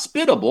be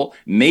hospitable,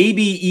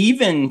 maybe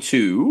even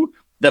to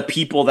the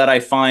people that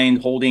I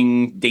find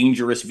holding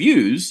dangerous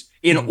views,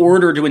 in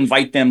order to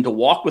invite them to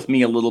walk with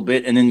me a little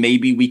bit. And then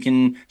maybe we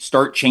can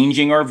start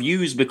changing our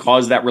views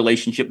because that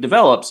relationship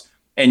develops.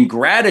 And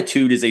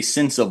gratitude is a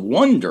sense of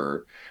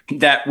wonder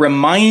that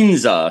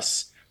reminds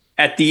us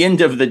at the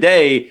end of the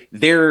day,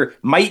 there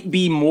might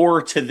be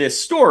more to this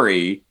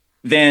story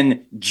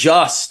than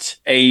just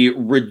a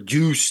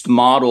reduced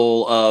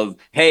model of,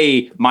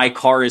 hey, my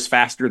car is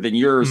faster than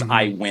yours,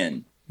 I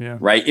win. Yeah.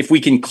 Right? If we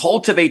can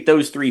cultivate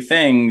those 3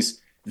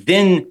 things,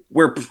 then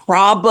we're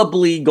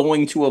probably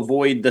going to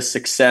avoid the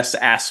success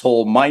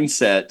asshole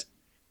mindset,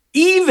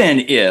 even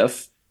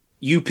if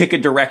you pick a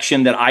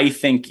direction that I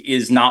think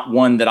is not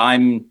one that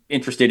I'm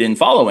interested in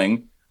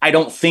following. I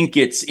don't think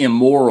it's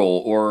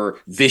immoral or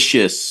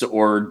vicious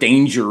or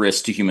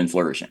dangerous to human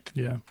flourishing.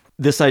 Yeah.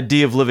 This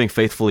idea of living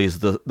faithfully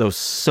is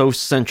so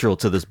central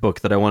to this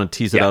book that I want to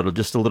tease it out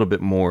just a little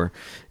bit more,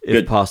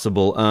 if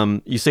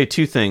possible. You say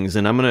 2 things,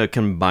 and I'm going to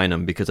combine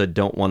them because I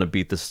don't want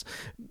to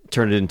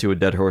turn it into a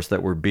dead horse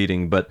that we're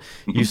beating. But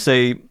you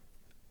say,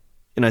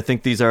 and I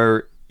think these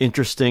are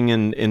interesting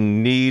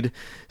and need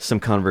some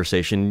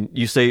conversation.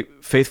 You say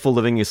faithful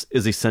living is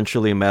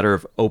essentially a matter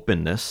of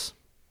openness.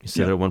 You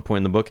say that at one point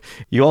in the book.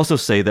 You also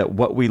say that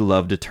what we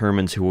love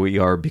determines who we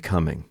are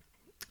becoming.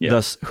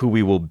 Thus who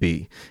we will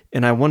be.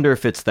 And I wonder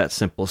if it's that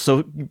simple.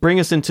 So bring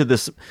us into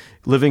this.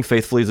 Living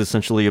faithfully is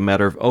essentially a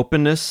matter of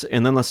openness.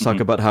 And then let's talk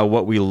about how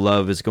what we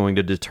love is going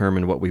to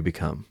determine what we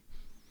become.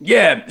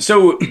 Yeah.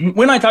 So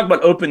when I talk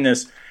about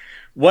openness,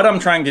 what I'm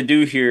trying to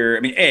do here, I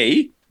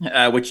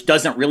mean, which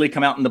doesn't really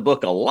come out in the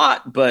book a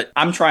lot, but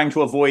I'm trying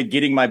to avoid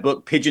getting my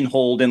book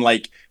pigeonholed in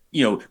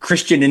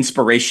Christian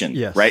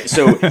inspiration, right?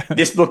 So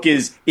this book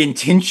is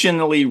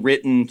intentionally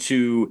written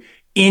to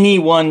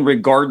anyone,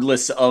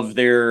 regardless of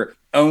their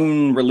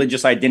own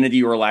religious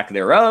identity or lack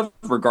thereof,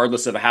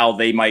 regardless of how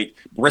they might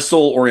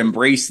bristle or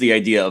embrace the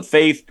idea of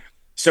faith.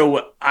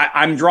 So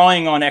I'm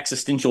drawing on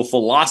existential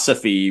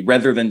philosophy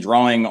rather than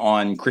drawing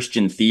on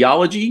Christian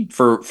theology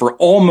for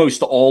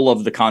almost all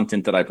of the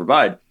content that I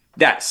provide.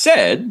 That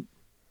said,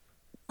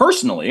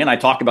 personally, and I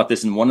talk about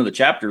this in one of the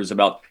chapters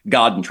about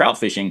God and trout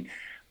fishing,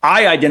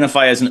 I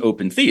identify as an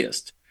open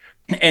theist.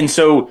 And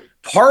so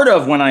part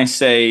of when I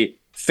say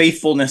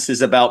faithfulness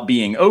is about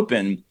being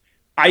open,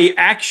 I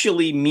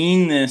actually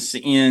mean this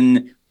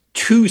in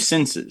two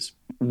senses.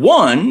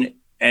 One,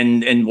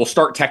 and we'll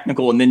start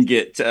technical and then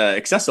get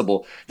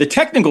accessible. The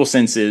technical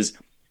sense is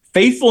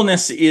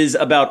faithfulness is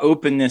about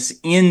openness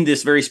in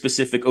this very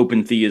specific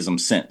open theism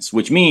sense,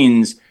 which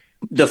means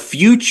the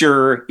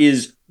future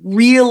is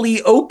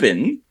really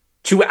open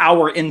to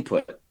our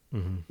input,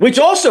 which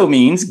also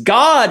means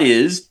God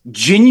is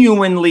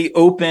genuinely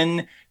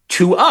open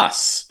to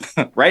us,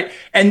 right?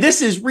 And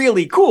this is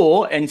really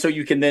cool. And so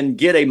you can then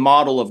get a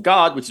model of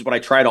God, which is what I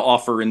try to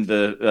offer in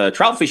the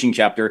trout fishing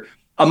chapter,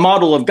 a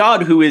model of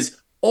God who is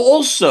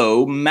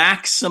also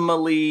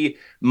maximally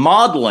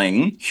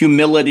modeling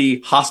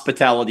humility,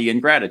 hospitality,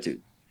 and gratitude.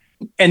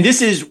 And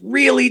this is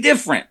really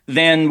different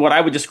than what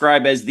I would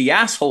describe as the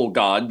asshole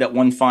God that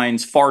one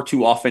finds far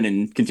too often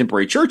in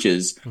contemporary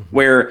churches,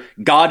 where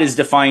God is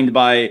defined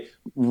by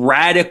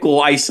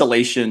radical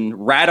isolation,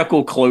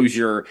 radical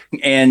closure,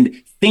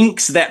 and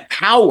thinks that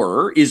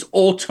power is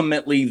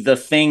ultimately the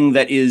thing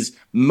that is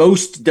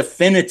most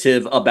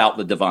definitive about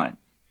the divine.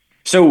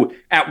 So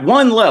at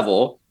one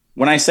level,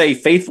 when I say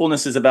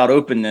faithfulness is about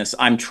openness,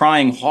 I'm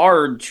trying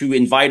hard to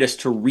invite us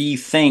to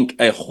rethink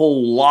a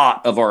whole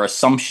lot of our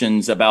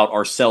assumptions about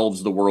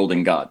ourselves, the world,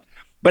 and God.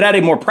 But at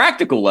a more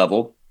practical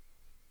level,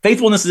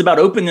 faithfulness is about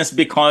openness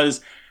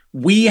because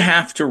we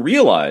have to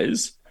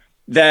realize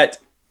that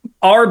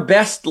our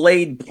best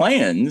laid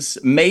plans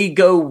may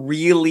go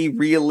really,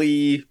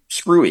 really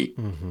screwy,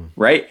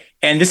 right?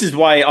 And this is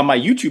why on my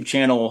YouTube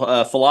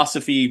channel,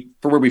 Philosophy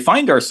for Where We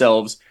Find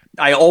Ourselves,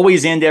 I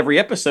always end every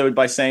episode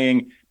by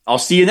saying, I'll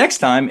see you next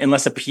time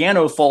unless a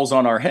piano falls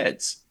on our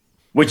heads,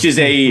 which is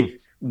a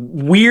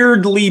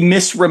weirdly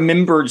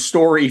misremembered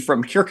story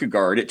from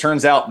Kierkegaard. It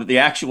turns out that the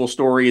actual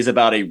story is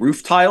about a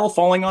roof tile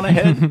falling on a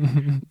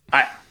head.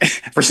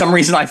 For some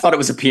reason, I thought it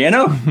was a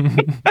piano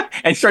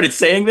and started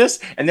saying this.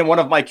 And then one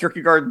of my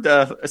Kierkegaard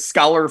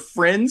scholar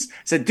friends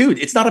said, dude,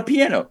 it's not a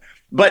piano.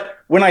 But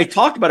when I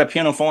talk about a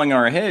piano falling on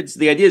our heads,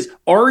 the idea is,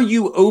 are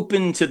you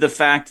open to the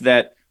fact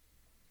that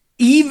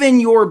even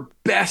your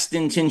best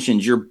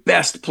intentions, your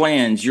best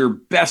plans, your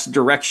best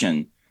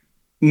direction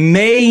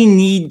may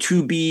need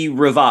to be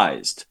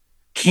revised?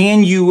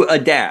 Can you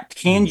adapt?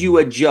 Can you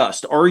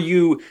adjust? Are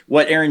you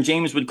what Aaron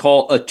James would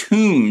call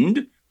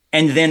attuned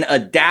and then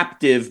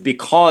adaptive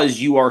because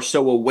you are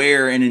so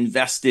aware and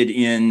invested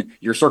in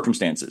your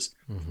circumstances?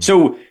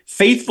 So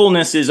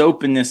faithfulness is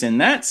openness in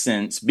that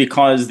sense,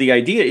 because the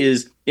idea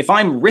is, if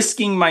I'm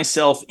risking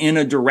myself in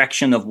a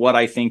direction of what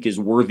I think is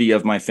worthy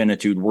of my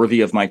finitude,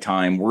 worthy of my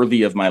time,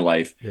 worthy of my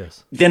life,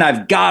 then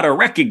I've got to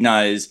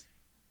recognize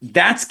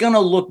that's going to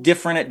look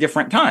different at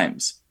different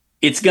times.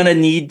 It's going to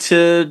need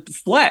to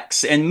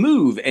flex and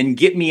move and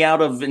get me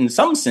out of, in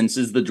some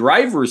senses, the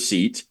driver's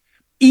seat,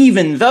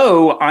 even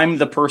though I'm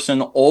the person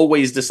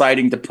always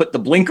deciding to put the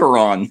blinker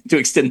on, to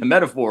extend the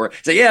metaphor,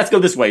 say, yeah, let's go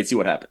this way and see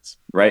what happens,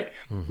 right?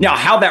 Now,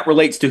 how that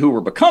relates to who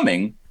we're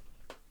becoming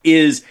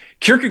is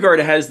Kierkegaard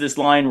has this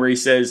line where he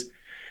says,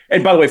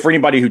 and by the way, for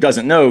anybody who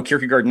doesn't know,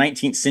 Kierkegaard,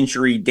 19th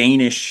century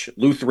Danish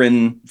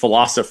Lutheran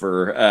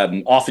philosopher,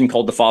 often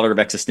called the father of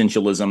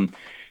existentialism.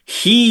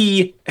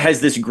 He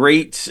has this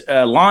great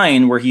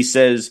line where he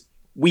says,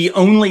 we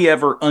only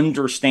ever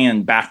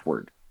understand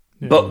backward,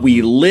 but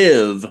we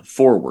live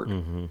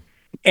forward.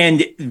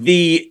 And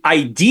the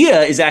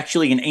idea is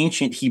actually an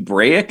ancient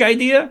Hebraic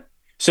idea.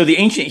 So the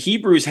ancient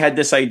Hebrews had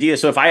this idea.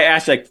 So if I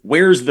ask, like,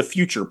 where's the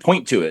future?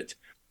 Point to it.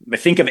 I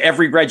think of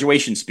every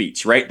graduation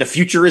speech, right? The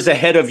future is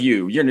ahead of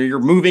you. You know, you're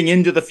moving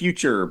into the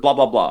future, blah,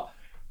 blah, blah.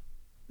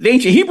 The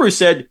ancient Hebrews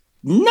said,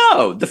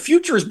 no, the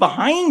future is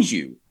behind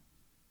you,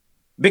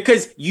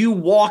 because you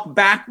walk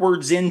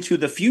backwards into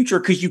the future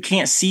because you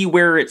can't see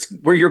where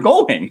you're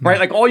going, right?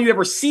 Like, all you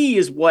ever see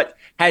is what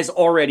has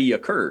already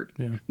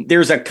occurred.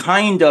 There's a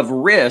kind of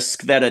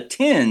risk that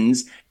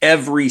attends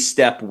every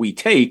step we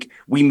take.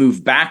 We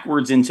move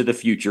backwards into the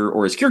future,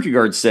 or as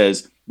Kierkegaard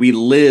says, we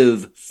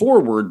live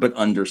forward but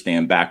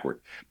understand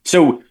backward.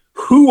 So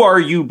who are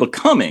you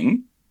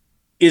becoming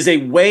is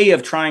a way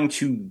of trying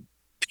to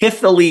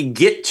pithily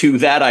get to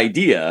that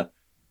idea.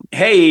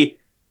 Hey,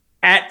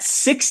 at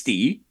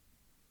 60,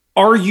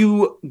 are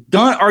you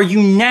done? Are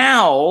you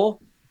now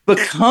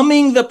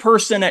becoming the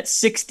person at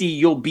 60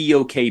 you'll be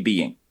okay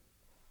being?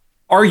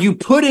 Are you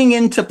putting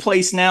into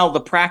place now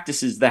the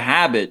practices, the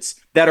habits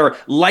that are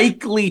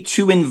likely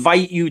to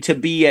invite you to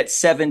be at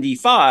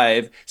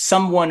 75,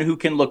 someone who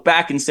can look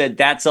back and said,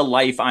 that's a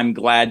life I'm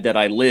glad that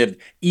I lived,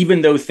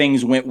 even though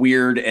things went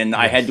weird and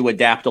I had to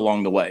adapt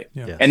along the way.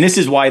 And this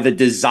is why the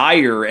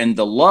desire and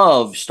the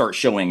love start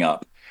showing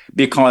up.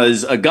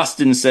 because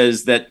Augustine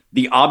says that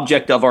the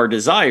object of our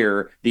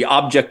desire, the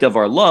object of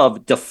our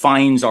love,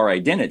 defines our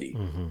identity.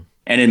 Mm-hmm.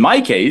 And in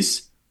my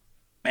case,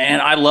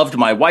 man, I loved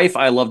my wife.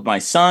 I loved my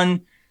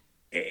son.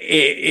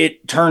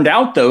 It turned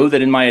out, though,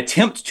 that in my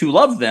attempt to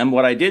love them,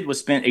 what I did was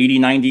spent 80,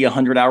 90,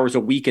 100 hours a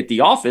week at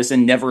the office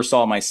and never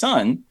saw my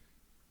son.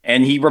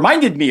 And he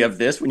reminded me of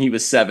this when he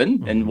was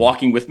 7 and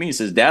walking with me. He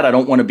says, Dad, I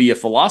don't want to be a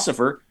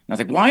philosopher. And I was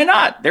like, why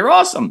not? They're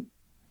awesome.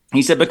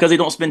 He said, because they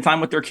don't spend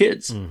time with their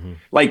kids. Mm-hmm.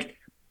 Like,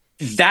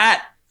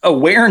 that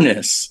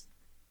awareness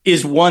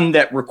is one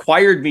that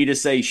required me to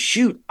say,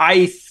 shoot,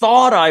 I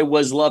thought I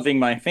was loving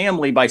my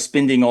family by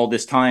spending all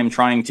this time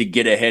trying to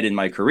get ahead in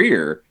my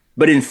career.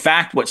 But in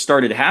fact, what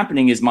started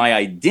happening is my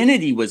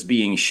identity was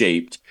being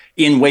shaped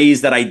in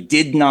ways that I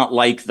did not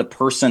like the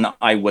person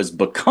I was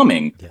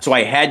becoming. Yes. So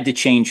I had to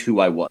change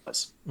who I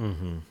was.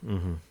 Mm-hmm.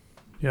 Mm-hmm.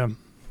 Yeah,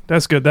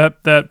 that's good.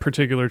 That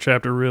particular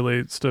chapter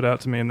really stood out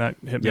to me, and that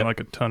hit me like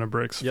a ton of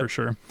bricks for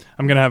sure.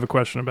 I'm going to have a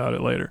question about it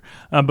later.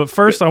 But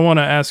first, I want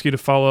to ask you to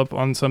follow up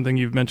on something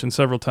you've mentioned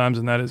several times,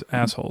 and that is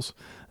assholes.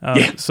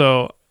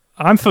 So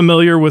I'm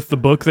familiar with the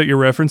book that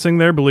you're referencing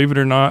there. Believe it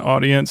or not,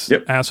 audience,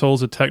 asshole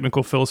is a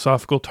technical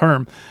philosophical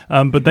term.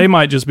 But they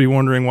might just be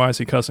wondering, why is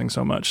he cussing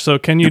so much? So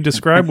can you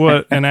describe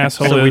what an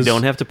asshole is? So we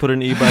don't have to put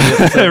an E by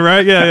it.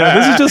 Right, yeah.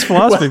 This is just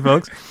philosophy,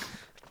 folks.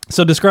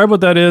 So describe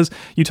what that is.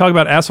 You talk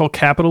about asshole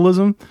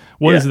capitalism.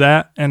 What is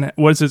that, and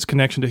what is its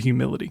connection to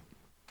humility?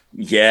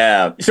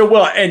 Yeah. So,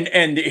 well,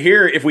 and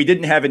here, if we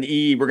didn't have an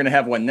E, we're going to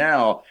have one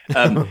now.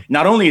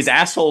 Not only is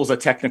assholes a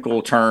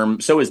technical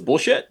term, so is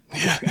bullshit,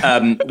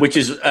 which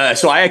is,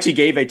 so I actually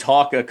gave a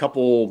talk a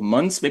couple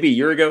months, maybe a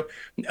year ago,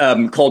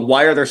 called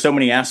Why Are There So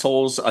Many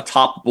Assholes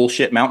Atop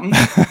Bullshit Mountain?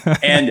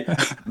 And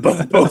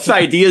both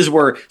ideas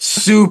were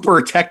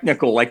super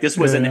technical. Like this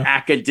was an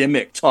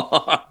academic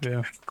talk.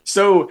 Yeah.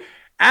 So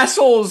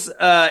assholes,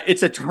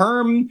 it's a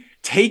term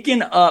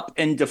taken up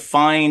and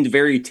defined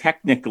very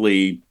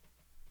technically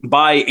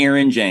by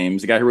Aaron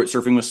James, the guy who wrote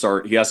Surfing with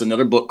Sartre. He has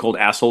another book called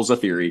Assholes, a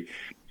Theory.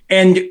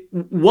 And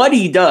what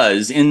he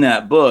does in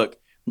that book,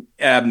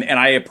 and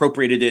I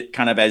appropriated it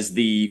kind of as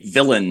the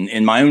villain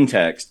in my own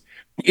text,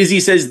 is he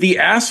says the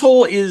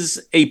asshole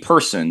is a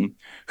person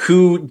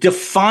who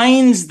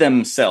defines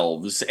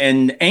themselves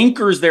and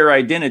anchors their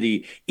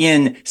identity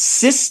in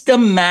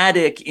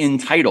systematic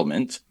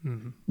entitlement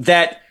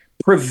that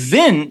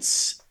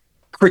prevents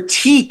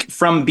critique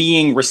from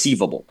being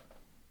receivable.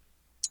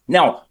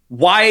 Now,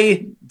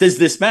 why does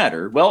this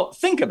matter? Well,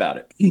 think about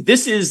it.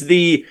 This is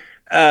the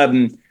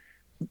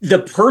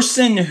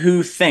person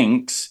who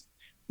thinks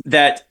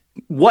that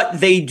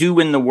what they do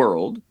in the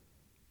world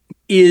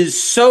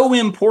is so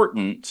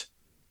important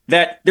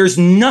that there's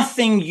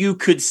nothing you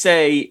could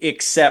say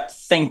except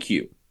thank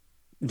you.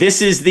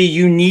 This is the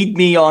you need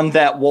me on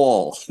that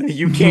wall.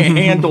 You can't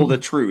handle the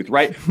truth,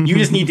 right? You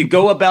just need to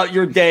go about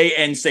your day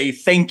and say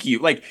thank you.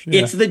 Like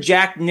it's the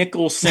Jack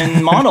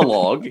Nicholson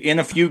monologue in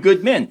A Few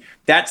Good Men.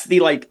 That's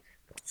the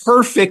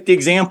perfect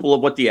example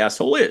of what the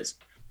asshole is.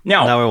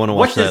 Now I want to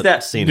watch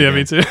that scene. Yeah,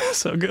 me too.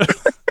 So good.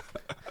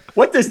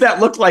 What does that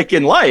look like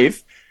in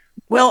life?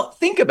 Well,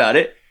 think about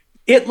it.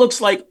 It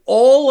looks like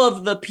all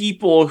of the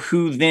people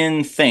who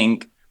then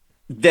think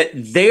that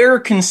their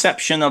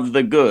conception of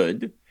the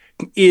good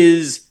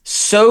is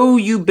so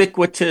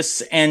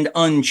ubiquitous and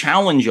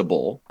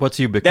unchallengeable. What's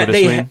ubiquitous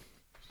mean?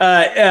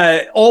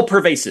 All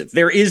pervasive.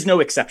 There is no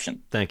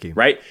exception. Thank you.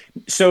 Right?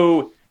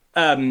 So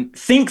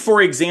think,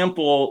 for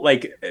example,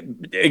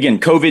 again,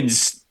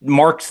 COVID's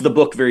marked the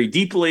book very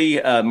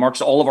deeply,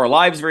 marks all of our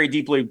lives very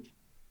deeply.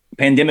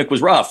 Pandemic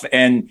was rough.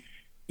 And,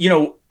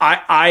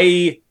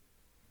 I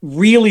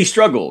really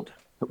struggled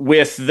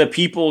with the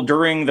people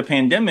during the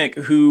pandemic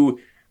who,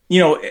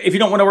 if you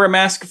don't want to wear a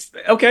mask,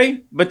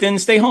 okay, but then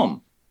stay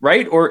home,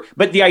 right?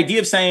 But the idea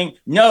of saying,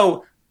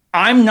 no,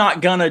 I'm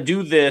not going to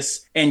do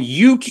this and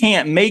you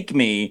can't make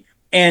me.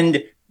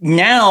 And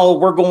now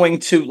we're going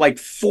to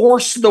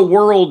force the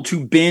world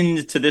to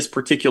bend to this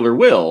particular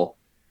will.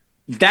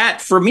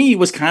 That for me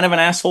was kind of an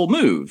asshole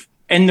move.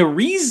 And the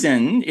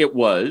reason it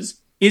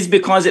is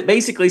because it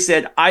basically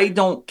said, I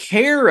don't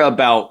care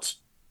about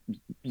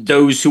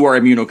those who are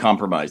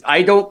immunocompromised.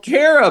 I don't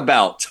care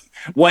about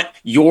what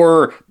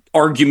your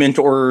argument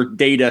or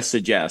data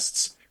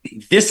suggests.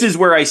 This is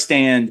where I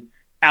stand,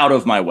 out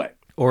of my way.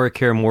 Or I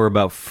care more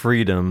about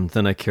freedom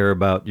than I care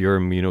about your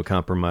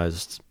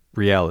immunocompromised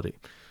reality.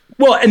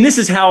 Well, and this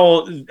is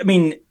how,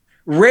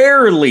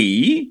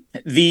 rarely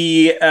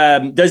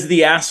does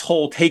the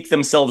asshole take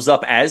themselves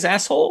up as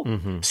asshole.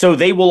 Mm-hmm. So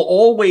they will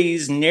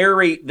always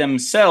narrate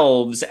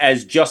themselves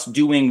as just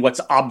doing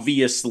what's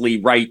obviously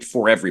right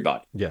for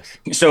everybody. Yes.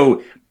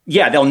 So,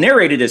 they'll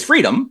narrate it as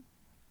freedom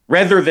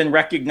rather than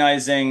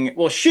recognizing,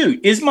 well, shoot,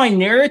 is my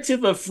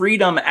narrative of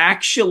freedom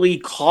actually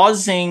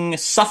causing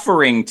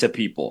suffering to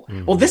people?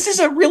 Mm-hmm. Well, this is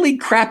a really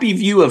crappy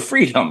view of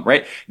freedom,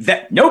 right?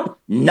 Nope,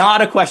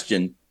 not a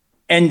question.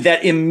 And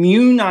that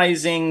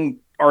immunizing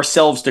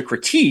ourselves to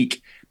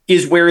critique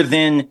is where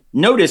then,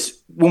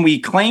 notice, when we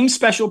claim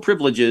special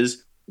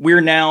privileges, we're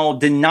now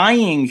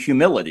denying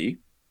humility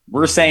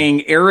We're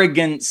saying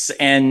arrogance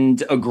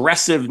and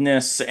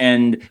aggressiveness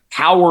and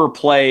power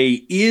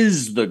play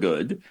is the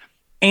good.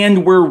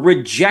 And we're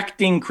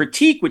rejecting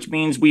critique, which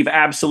means we've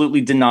absolutely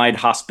denied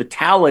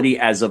hospitality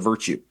as a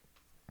virtue,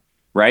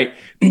 right?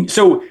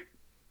 So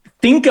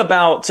think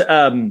about,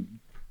 there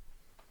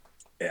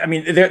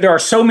are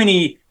so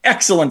many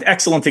excellent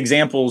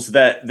examples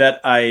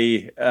that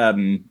I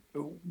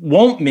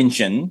won't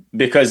mention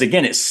because,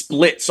 again, it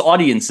splits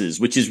audiences,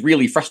 which is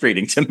really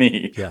frustrating to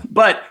me. Yeah.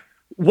 But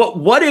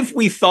what if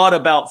we thought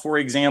about, for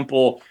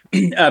example,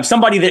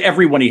 somebody that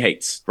everybody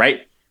hates,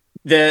 right?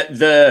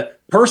 The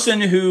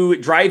person who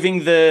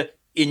driving the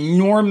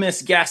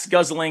enormous gas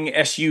guzzling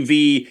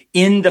SUV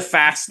in the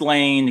fast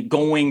lane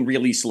going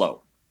really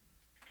slow.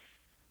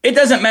 It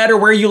doesn't matter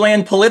where you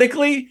land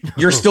politically,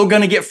 you're still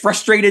going to get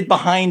frustrated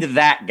behind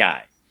that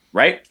guy,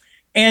 right?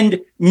 And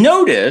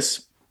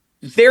notice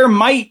there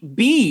might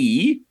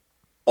be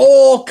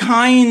all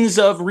kinds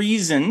of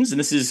reasons, and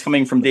this is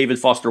coming from David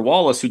Foster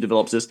Wallace, who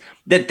develops this,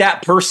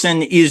 that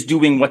person is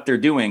doing what they're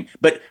doing.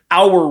 But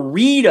our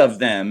read of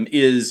them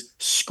is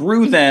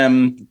screw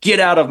them, get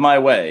out of my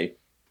way.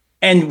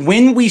 And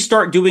when we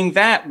start doing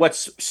that,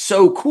 what's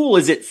so cool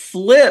is it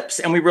flips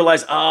and we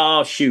realize,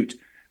 oh, shoot,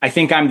 I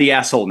think I'm the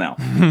asshole now,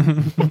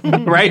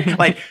 right?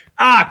 Like,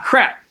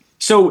 crap.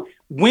 So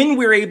when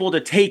we're able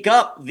to take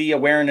up the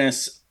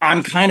awareness,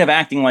 I'm kind of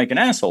acting like an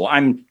asshole.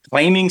 I'm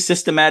claiming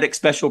systematic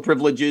special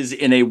privileges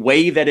in a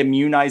way that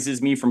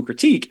immunizes me from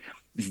critique.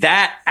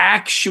 That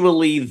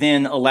actually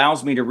then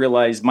allows me to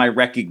realize my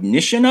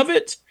recognition of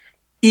it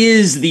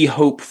is the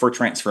hope for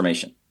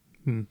transformation.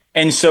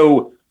 And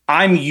so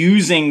I'm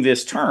using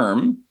this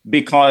term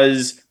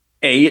because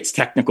A, it's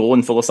technical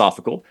and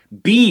philosophical.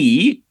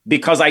 B,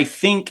 because I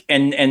think,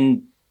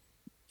 and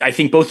I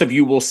think both of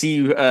you will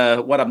see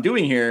what I'm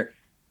doing here.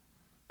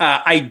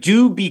 I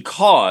do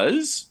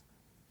because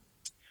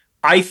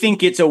I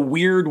think it's a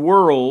weird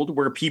world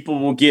where people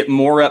will get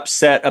more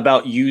upset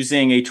about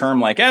using a term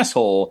like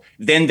asshole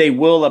than they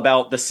will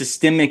about the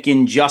systemic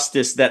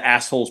injustice that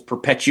assholes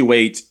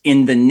perpetuate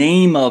in the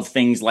name of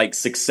things like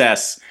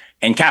success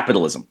and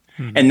capitalism.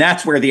 Mm-hmm. And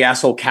that's where the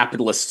asshole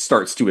capitalist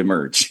starts to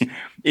emerge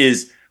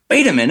is,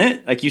 wait a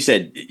minute, like you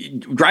said,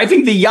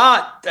 driving the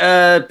yacht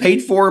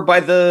paid for by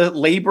the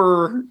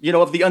labor,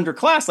 of the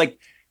underclass, like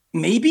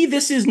maybe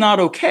this is not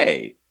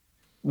okay.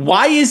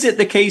 Why is it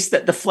the case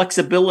that the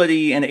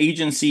flexibility and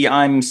agency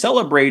I'm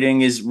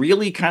celebrating is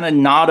really kind of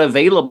not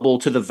available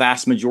to the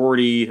vast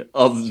majority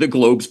of the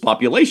globe's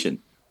population?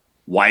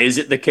 Why is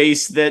it the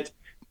case that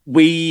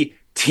we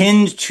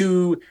tend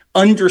to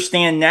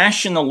understand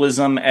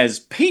nationalism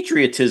as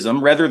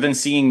patriotism rather than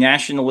seeing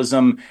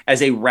nationalism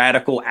as a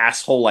radical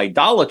asshole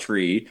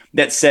idolatry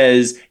that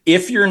says,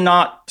 if you're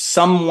not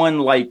someone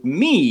like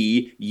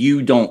me,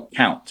 you don't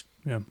count?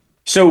 Yeah.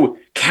 So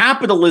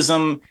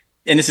capitalism,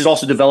 and this is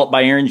also developed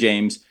by Aaron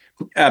James,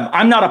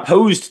 I'm not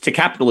opposed to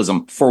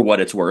capitalism for what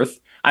it's worth.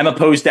 I'm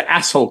opposed to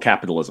asshole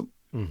capitalism.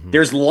 Mm-hmm.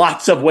 There's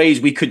lots of ways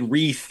we could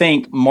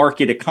rethink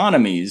market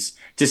economies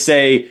to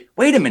say,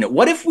 wait a minute,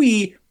 what if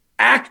we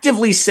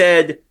actively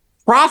said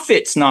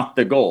profit's not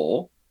the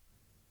goal,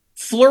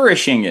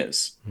 flourishing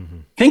is?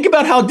 Mm-hmm. Think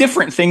about how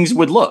different things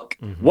would look.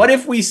 Mm-hmm. What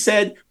if we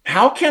said,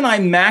 how can I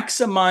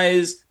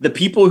maximize the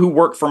people who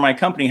work for my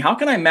company? How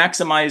can I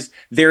maximize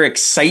their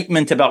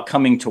excitement about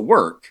coming to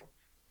work?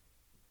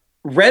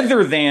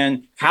 Rather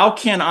than how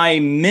can I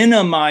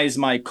minimize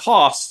my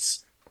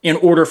costs in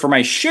order for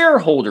my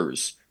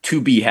shareholders to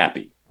be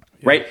happy,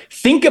 right?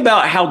 Think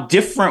about how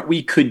different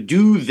we could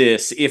do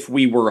this if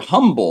we were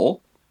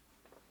humble,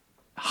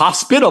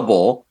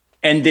 hospitable,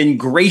 and then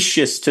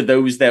gracious to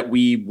those that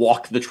we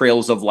walk the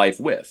trails of life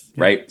with,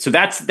 right? So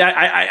that's that.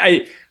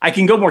 I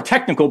can go more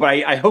technical, but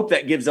I hope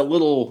that gives a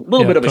little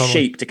bit of a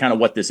shape to kind of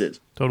what this is.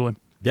 Totally.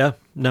 Yeah.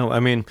 No, I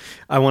mean,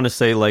 I want to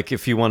say, like,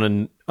 if you want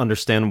to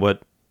understand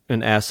what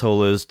an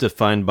asshole is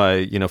defined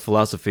by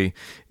philosophy,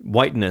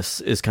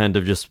 whiteness is kind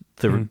of just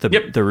the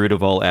root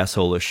of all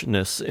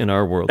assholishness in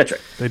our world. That's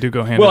right. They do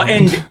go hand in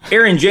hand. And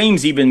Aaron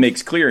James even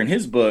makes clear in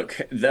his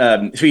book,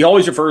 so he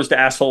always refers to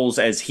assholes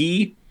as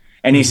he,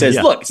 and he says,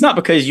 look, it's not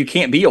because you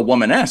can't be a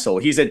woman asshole.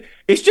 He said,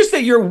 it's just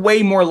that you're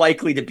way more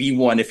likely to be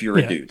one if you're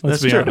a dude.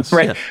 Let's be honest.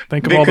 Right? Yeah.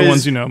 Think of all the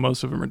ones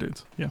most of them are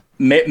dudes. Yeah.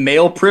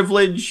 Male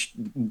privilege,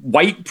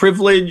 white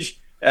privilege,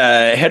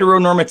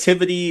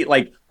 heteronormativity,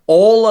 like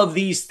all of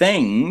these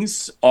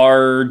things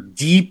are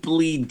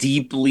deeply,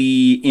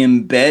 deeply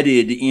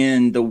embedded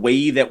in the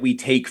way that we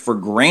take for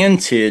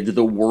granted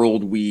the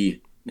world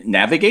we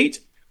navigate.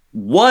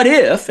 What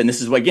if, and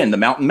this is, again, the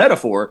mountain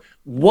metaphor,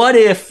 what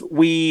if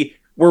we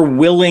were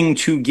willing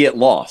to get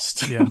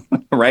lost? Yeah.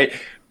 Right?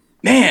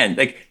 Man,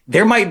 like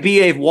there might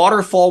be a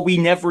waterfall we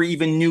never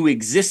even knew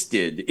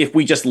existed if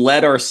we just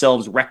let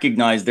ourselves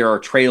recognize there are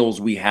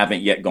trails we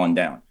haven't yet gone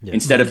down,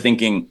 instead of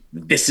thinking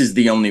this is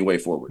the only way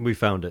forward. We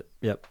found it.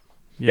 Yep.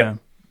 Yeah.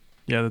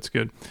 Yeah, that's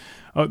good.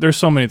 Oh, there's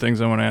so many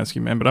things I want to ask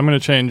you, man, but I'm going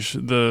to change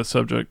the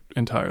subject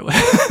entirely.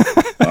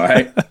 All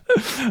right.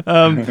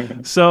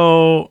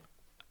 So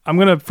I'm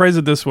going to phrase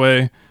it this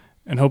way,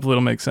 and hopefully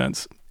it'll make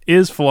sense.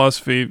 is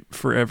philosophy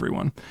for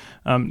everyone?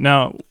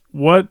 Now,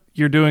 what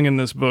you're doing in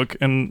this book,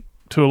 and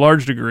to a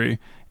large degree,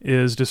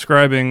 is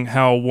describing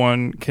how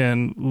one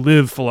can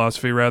live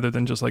philosophy rather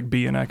than just like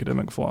be an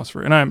academic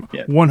philosopher. And I'm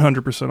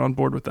 100% on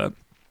board with that.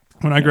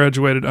 When I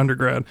graduated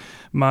undergrad,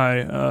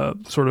 my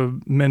sort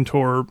of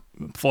mentor,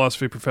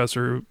 philosophy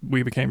professor,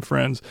 we became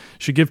friends.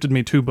 She gifted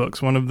me 2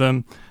 books. One of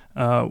them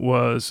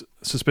was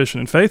Suspicion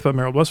and Faith by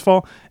Merrill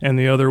Westphal, and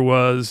the other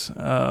was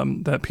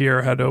that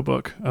Pierre Hadot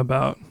book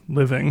about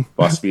living.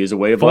 Philosophy is a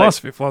way of life.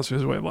 Philosophy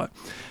is a way of life.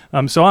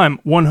 So I'm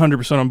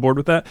 100% on board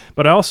with that.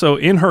 But I also,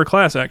 in her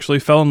class, actually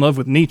fell in love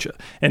with Nietzsche.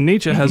 And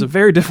Nietzsche has a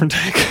very different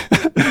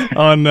take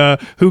on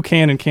who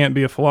can and can't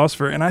be a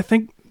philosopher. And I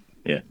think,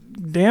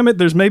 damn it,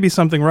 there's maybe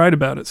something right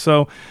about it.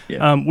 So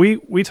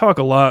we talk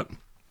a lot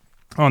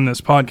on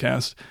this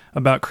podcast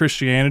about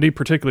Christianity,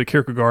 particularly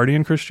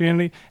Kierkegaardian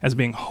Christianity, as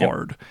being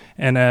hard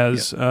and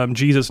as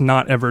Jesus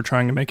not ever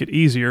trying to make it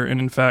easier, and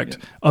in fact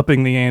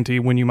upping the ante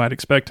when you might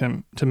expect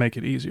him to make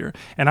it easier.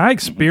 And I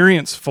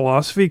experience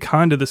philosophy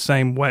kind of the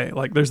same way.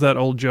 Like there's that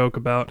old joke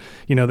about,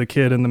 the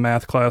kid in the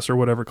math class or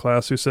whatever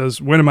class who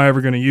says, when am I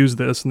ever going to use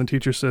this? And the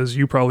teacher says,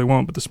 you probably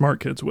won't, but the smart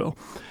kids will.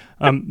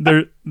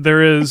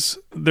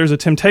 There's a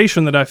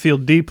temptation that I feel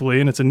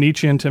deeply, and it's a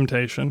Nietzschean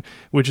temptation,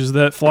 which is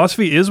that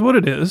philosophy is what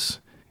it is.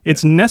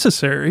 It's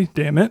necessary,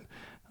 damn it.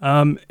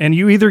 And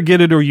you either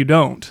get it or you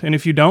don't. And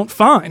if you don't,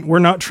 fine. We're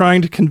not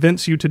trying to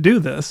convince you to do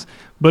this,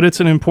 but it's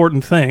an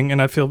important thing.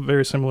 And I feel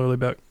very similarly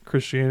about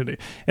Christianity.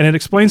 And it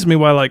explains to me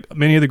why, like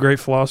many of the great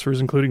philosophers,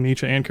 including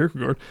Nietzsche and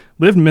Kierkegaard,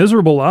 lived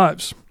miserable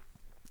lives.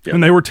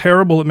 And they were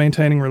terrible at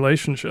maintaining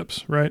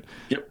relationships, right?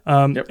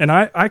 And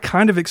I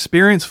kind of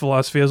experience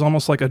philosophy as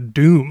almost like a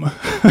doom,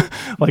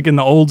 like in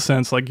the old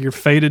sense, like you're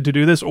fated to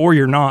do this or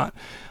you're not.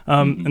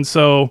 And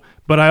so,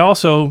 but I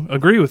also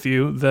agree with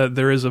you that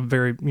there is a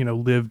very,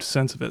 lived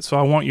sense of it. So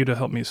I want you to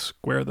help me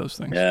square those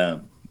things. Yeah.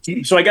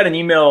 So I got an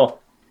email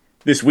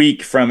this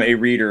week from a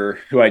reader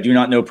who I do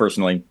not know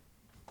personally,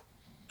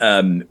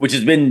 which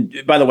has been,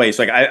 by the way, it's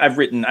like I've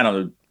written, I don't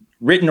know,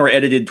 written or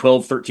edited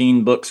 12,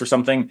 13 books or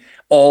something,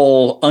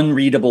 all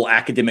unreadable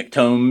academic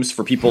tomes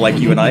for people like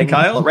you and I,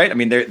 Kyle, right? I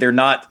mean, they're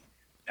not,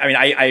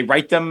 I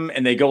write them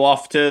and they go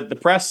off to the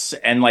press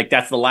and like,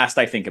 that's the last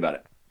I think about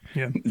it.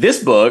 Yeah.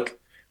 This book,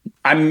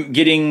 I'm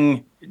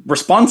getting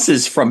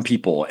responses from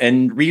people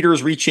and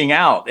readers reaching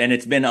out. And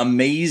it's been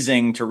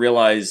amazing to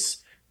realize,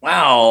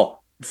 wow,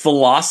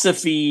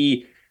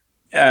 philosophy,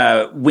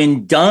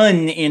 when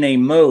done in a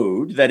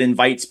mode that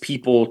invites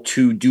people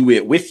to do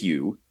it with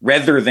you,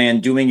 rather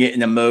than doing it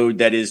in a mode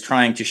that is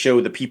trying to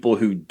show the people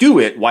who do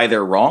it why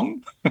they're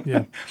wrong.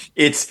 Yeah.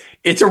 It's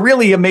a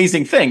really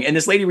amazing thing. And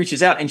this lady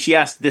reaches out and she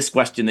asked this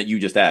question that you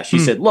just asked. She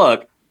said,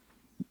 look,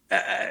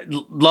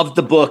 loved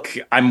the book.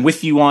 I'm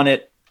with you on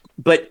it.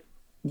 But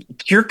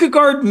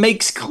Kierkegaard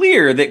makes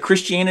clear that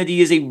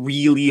Christianity is a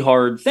really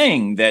hard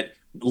thing, that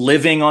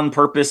living on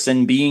purpose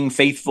and being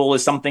faithful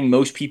is something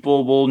most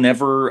people will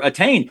never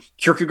attain.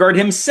 Kierkegaard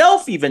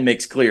himself even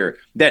makes clear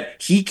that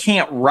he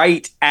can't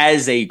write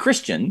as a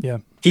Christian. Yeah.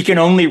 He can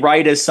only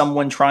write as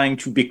someone trying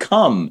to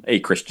become a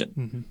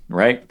Christian,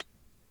 right?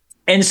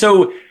 And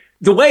so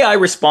the way I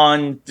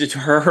respond to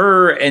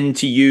her and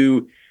to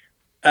you,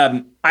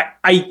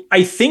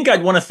 I think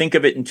I'd want to think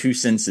of it in 2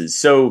 senses.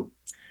 So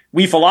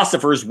we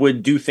philosophers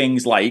would do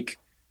things like,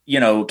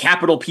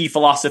 capital P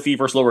philosophy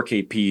versus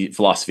lowercase p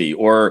philosophy,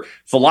 or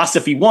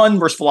philosophy 1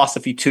 versus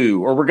philosophy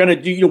 2, or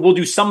we'll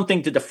do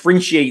something to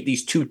differentiate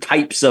these 2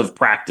 types of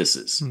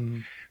practices.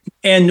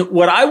 And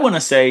what I want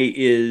to say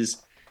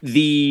is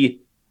the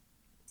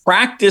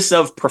practice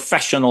of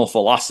professional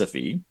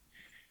philosophy,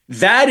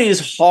 that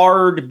is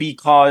hard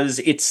because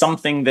it's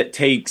something that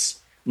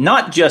takes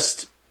not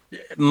just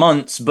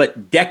months,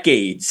 but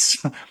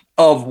decades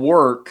of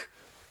work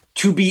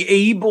to be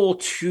able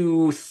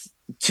to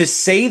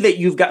say that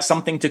you've got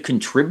something to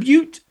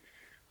contribute.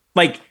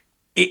 Like,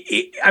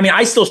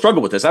 I still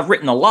struggle with this. I've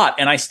written a lot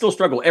and I still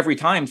struggle every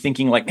time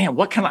thinking like, man,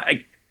 what can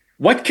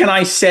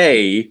I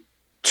say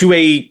to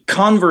a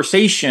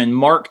conversation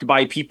marked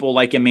by people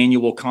like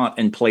Immanuel Kant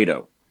and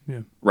Plato?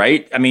 Yeah.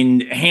 Right.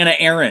 Hannah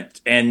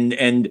Arendt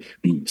and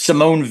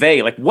Simone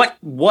Weil, like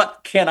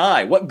what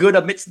good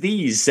amidst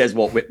these, says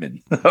Walt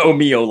Whitman, oh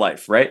me, oh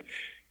life. Right.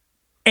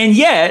 And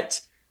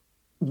yet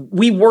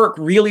we work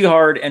really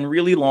hard and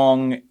really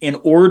long in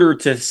order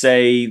to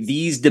say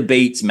these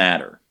debates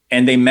matter.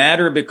 And they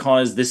matter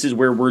because this is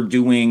where we're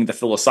doing the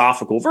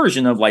philosophical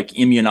version of like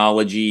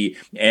immunology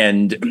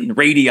and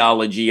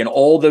radiology and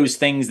all those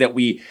things that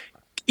we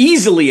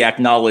easily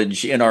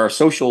acknowledge in our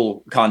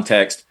social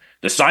context.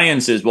 The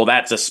sciences, well,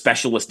 that's a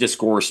specialist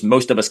discourse.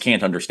 Most of us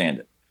can't understand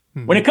it.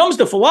 When it comes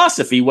to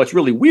philosophy, what's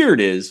really weird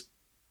is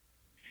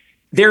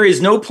there is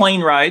no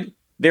plane ride.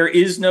 There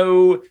is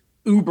no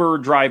Uber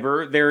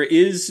driver. There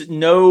is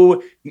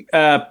no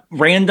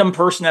random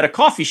person at a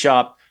coffee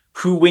shop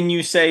who, when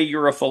you say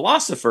you're a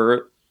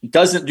philosopher,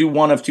 doesn't do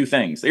one of 2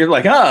 things. They're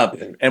like,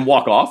 and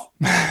walk off.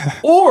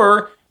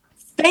 Or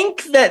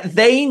think that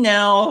they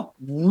now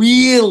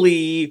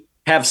really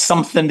have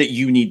something that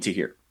you need to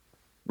hear,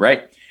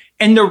 right?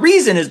 And the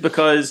reason is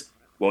because,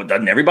 well,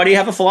 doesn't everybody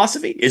have a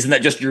philosophy? Isn't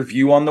that just your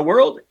view on the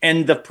world?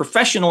 And the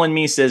professional in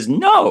me says,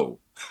 no.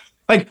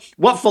 Like,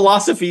 what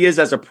philosophy is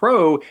as a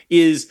pro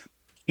is,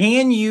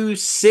 can you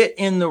sit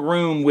in the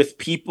room with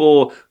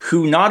people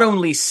who not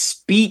only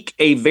speak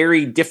a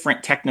very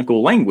different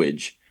technical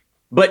language,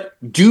 but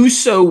do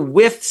so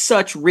with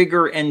such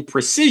rigor and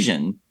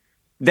precision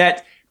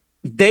that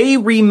they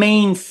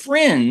remain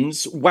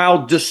friends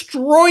while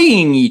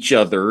destroying each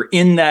other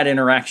in that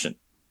interaction,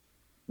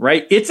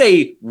 right? It's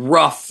a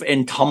rough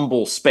and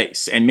tumble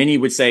space. And many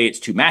would say it's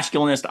too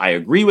masculinist. I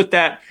agree with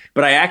that.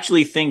 But I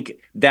actually think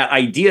that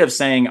idea of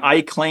saying,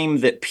 I claim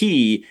that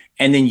P,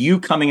 and then you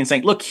coming and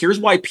saying, look, here's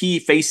why P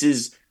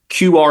faces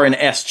Q, R, and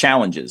S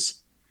challenges.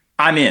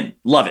 I'm in.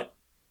 Love it.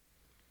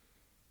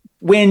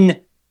 When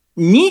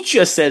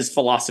Nietzsche says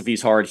philosophy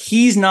is hard,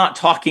 he's not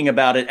talking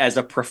about it as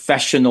a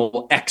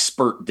professional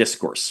expert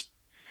discourse.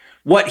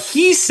 What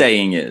he's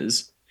saying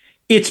is,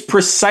 it's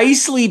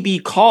precisely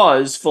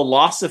because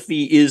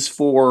philosophy is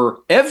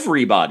for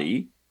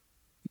everybody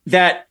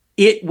that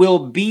it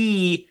will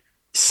be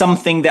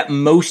something that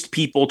most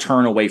people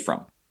turn away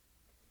from.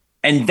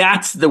 And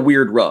that's the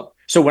weird rub.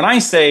 So when I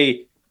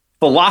say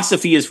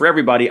philosophy is for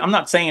everybody, I'm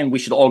not saying we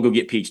should all go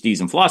get PhDs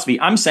in philosophy.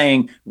 I'm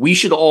saying we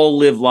should all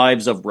live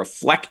lives of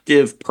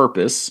reflective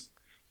purpose,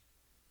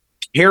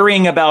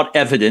 caring about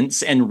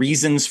evidence and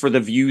reasons for the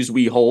views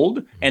we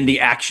hold and the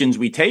actions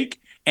we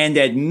take, and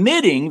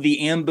admitting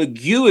the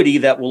ambiguity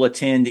that will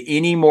attend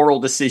any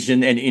moral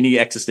decision and any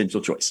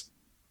existential choice.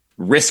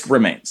 Risk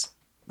remains,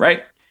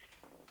 right?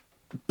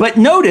 But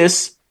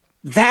notice,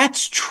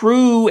 that's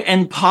true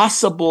and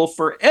possible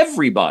for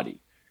everybody.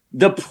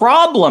 The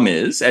problem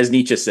is, as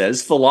Nietzsche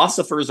says,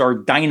 philosophers are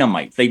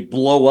dynamite. They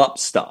blow up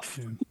stuff.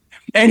 Yeah.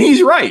 And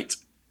he's right.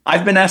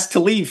 I've been asked to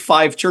leave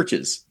 5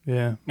 churches.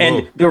 Yeah.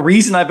 And the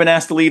reason I've been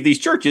asked to leave these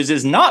churches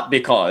is not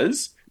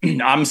because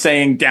I'm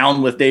saying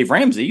down with Dave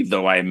Ramsey,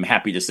 though I'm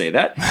happy to say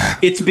that.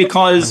 It's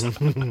because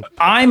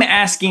I'm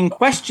asking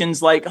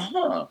questions like,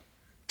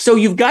 so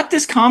you've got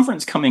this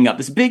conference coming up,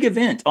 this big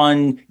event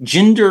on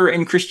gender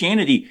and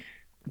Christianity.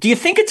 Do you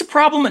think it's a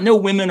problem that no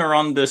women are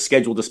on the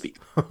schedule to speak?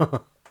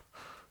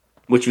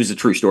 Which was a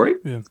true story.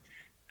 Yeah.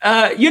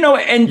 And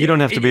you don't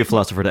have to be a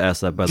philosopher to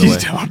ask that, by the way.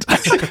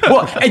 Don't.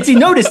 Well, and see,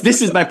 notice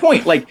this is my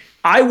point. Like,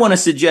 I want to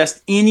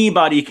suggest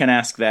anybody can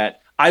ask that.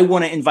 I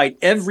want to invite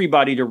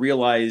everybody to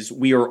realize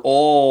we are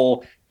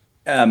all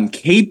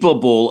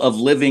capable of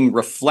living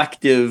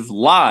reflective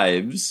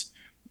lives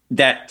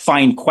that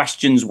find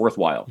questions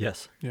worthwhile.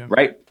 Yes. Yeah.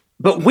 Right.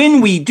 But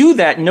when we do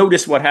that,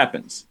 notice what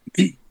happens.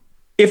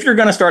 If you're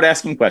going to start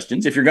asking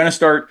questions, if you're going to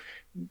start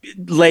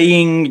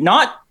laying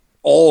not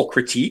all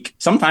critique,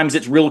 sometimes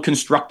it's real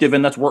constructive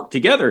and let's work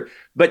together,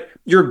 but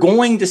you're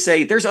going to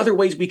say, there's other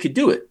ways we could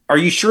do it. Are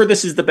you sure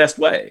this is the best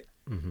way?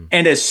 Mm-hmm.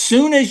 And as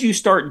soon as you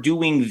start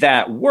doing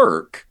that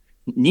work,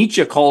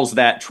 Nietzsche calls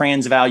that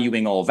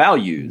transvaluing all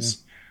values.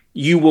 Yeah.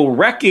 You will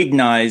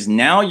recognize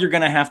now you're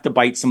going to have to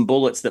bite some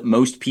bullets that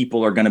most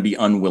people are going to be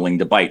unwilling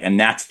to bite. And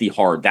that's the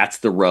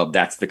rub,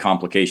 that's the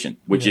complication,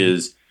 which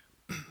is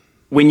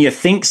when you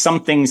think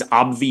something's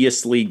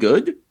obviously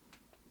good,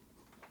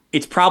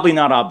 it's probably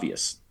not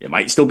obvious. It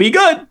might still be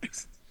good.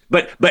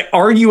 But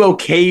are you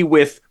okay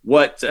with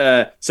what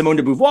Simone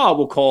de Beauvoir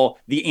will call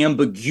the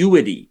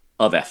ambiguity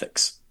of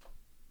ethics?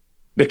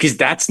 Because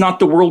that's not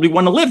the world we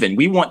want to live in.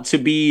 We want to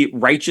be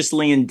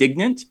righteously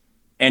indignant.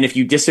 And if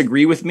you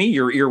disagree with me,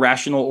 you're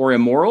irrational or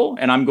immoral,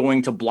 and I'm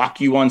going to block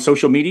you on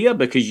social media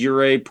because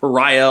you're a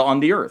pariah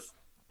on the earth.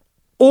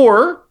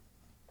 Or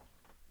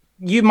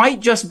you might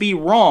just be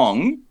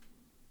wrong,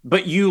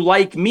 but you,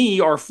 like me,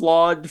 are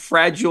flawed,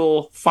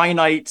 fragile,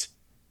 finite,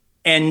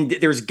 and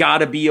there's got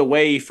to be a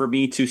way for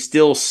me to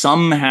still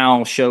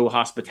somehow show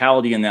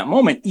hospitality in that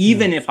moment,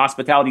 even if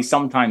hospitality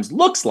sometimes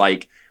looks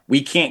like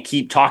we can't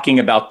keep talking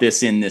about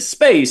this in this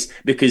space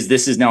because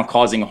this is now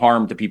causing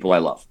harm to people I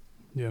love.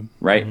 Yeah.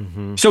 Right.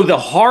 Mm-hmm. So the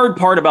hard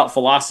part about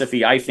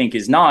philosophy, I think,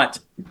 is not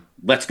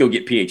let's go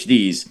get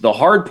PhDs. The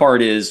hard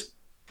part is,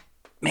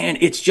 man,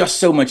 it's just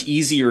so much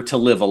easier to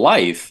live a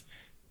life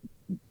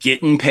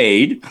getting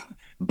paid,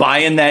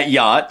 buying that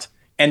yacht,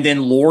 and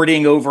then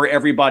lording over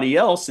everybody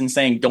else and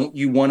saying, don't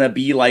you want to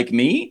be like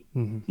me?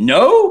 Mm-hmm.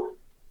 No?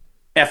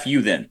 F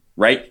you then.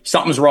 Right?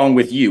 Something's wrong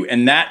with you.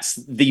 And that's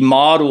the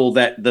model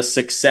that the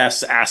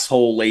success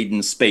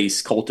asshole-laden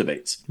space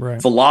cultivates.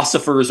 Right.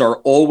 Philosophers are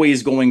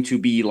always going to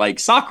be like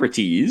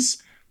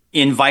Socrates,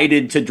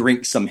 invited to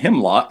drink some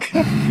hemlock,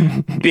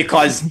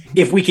 because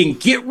if we can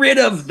get rid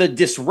of the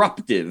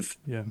disruptive,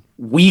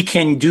 we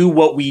can do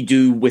what we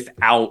do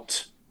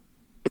without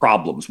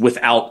problems,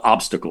 without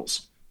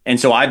obstacles. And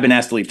so I've been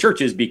asked to leave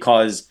churches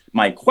because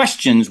my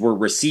questions were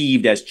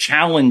received as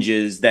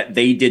challenges that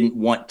they didn't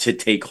want to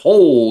take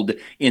hold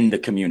in the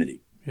community.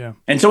 Yeah.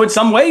 And so in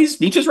some ways,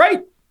 Nietzsche's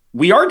right.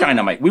 We are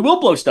dynamite. We will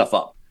blow stuff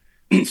up.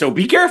 So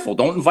be careful.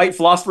 Don't invite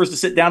philosophers to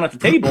sit down at the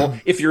table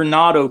if you're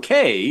not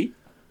okay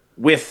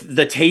with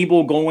the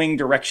table going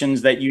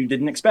directions that you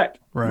didn't expect.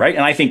 Right.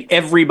 And I think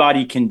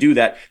everybody can do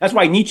that. That's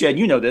why Nietzsche, and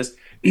you know this,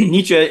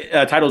 Nietzsche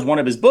titles one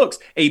of his books,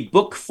 A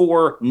Book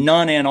for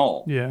None and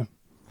All. Yeah.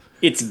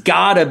 It's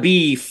gotta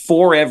be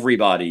for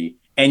everybody,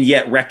 and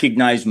yet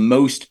recognize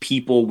most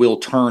people will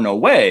turn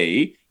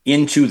away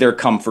into their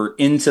comfort,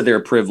 into their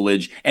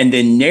privilege, and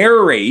then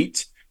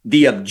narrate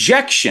the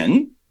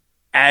objection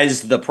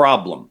as the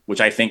problem,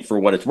 which I think, for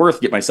what it's worth,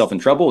 get myself in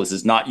trouble. This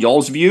is not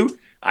y'all's view.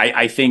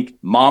 I think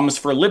Moms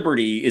for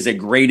Liberty is a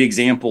great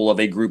example of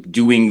a group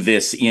doing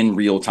this in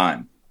real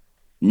time,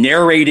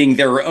 narrating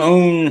their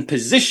own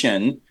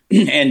position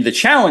and the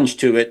challenge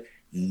to it.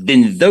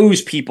 Then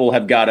those people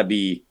have got to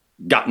be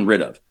gotten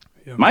rid of.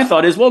 Yeah. My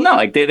thought is, well, no,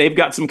 like they've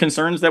got some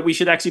concerns that we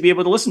should actually be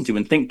able to listen to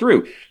and think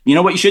through. You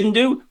know what you shouldn't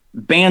do?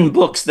 Ban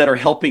books that are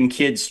helping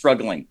kids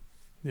struggling.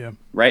 Yeah.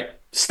 Right?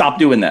 Stop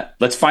doing that.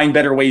 Let's find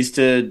better ways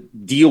to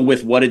deal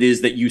with what it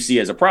is that you see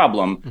as a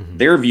problem. Mm-hmm.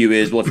 Their view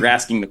is, well, if you're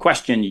asking the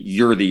question,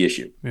 you're the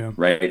issue. Yeah.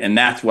 Right. And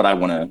that's what I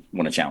want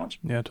to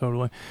challenge. Yeah,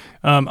 totally.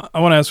 I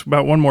want to ask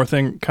about one more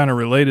thing kind of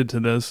related to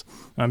this.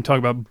 I'm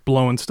talking about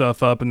blowing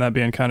stuff up and that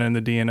being kind of in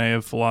the DNA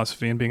of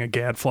philosophy and being a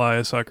gadfly,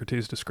 as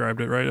Socrates described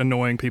it, right?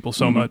 Annoying people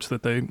so much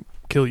that they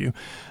kill you.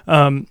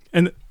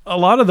 And a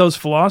lot of those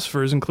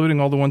philosophers, including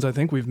all the ones I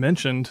think we've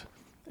mentioned,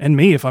 and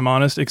me, if I'm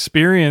honest,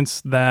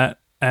 experience that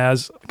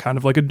as kind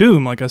of like a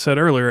doom, like I said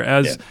earlier,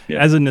 as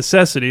a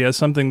necessity, as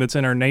something that's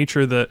in our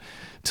nature, that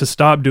to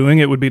stop doing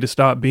it would be to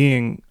stop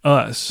being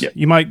us.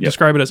 You might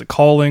describe it as a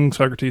calling.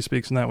 Socrates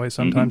speaks in that way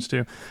sometimes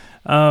too.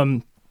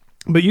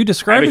 But you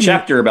describe I have a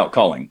chapter about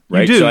calling,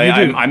 right? You do,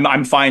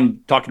 I'm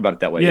fine talking about it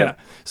that way. Yeah.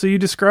 So you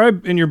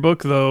describe in your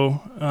book, though,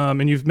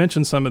 and you've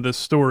mentioned some of this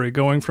story,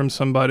 going from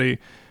somebody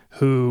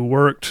who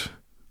worked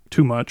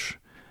too much,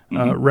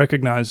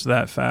 recognized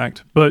that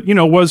fact, but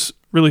was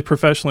really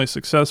professionally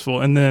successful,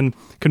 and then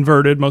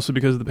converted, mostly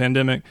because of the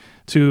pandemic,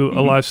 to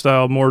a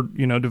lifestyle more,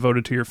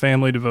 devoted to your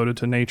family, devoted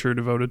to nature,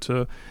 devoted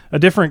to a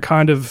different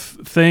kind of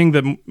thing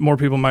that more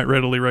people might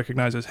readily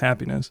recognize as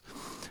happiness.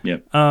 Yeah.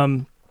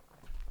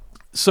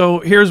 So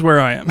here's where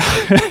I am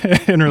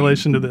in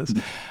relation to this.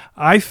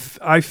 I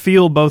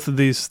feel both of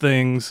these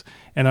things,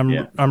 and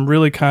I'm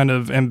really kind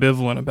of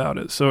ambivalent about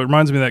it. So it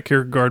reminds me of that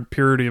Kierkegaard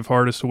purity of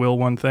heart is to will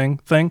one thing.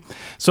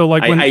 So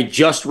like when I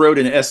just wrote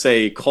an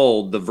essay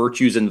called "The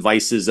Virtues and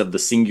Vices of the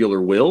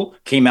Singular Will,"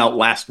 came out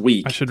last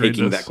week. I should read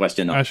taking this. That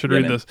question up. I should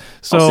read this.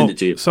 So, I'll send it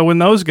to you. So when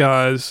those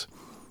guys,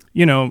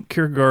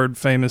 Kierkegaard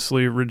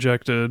famously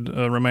rejected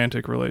a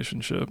romantic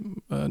relationship.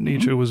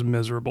 Nietzsche was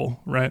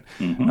miserable, right?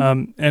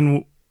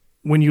 And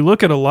when you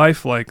look at a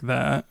life like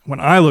that, when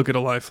I look at a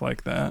life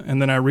like that,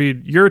 and then I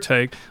read your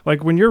take,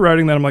 like when you're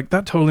writing that, I'm like,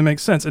 that totally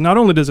makes sense. And not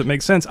only does it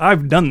make sense,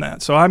 I've done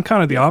that. So I'm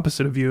kind of the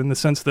opposite of you in the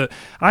sense that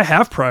I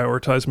have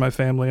prioritized my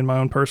family and my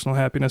own personal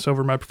happiness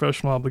over my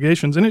professional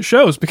obligations. And it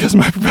shows, because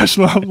my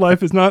professional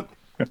life is not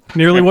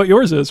nearly what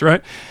yours is,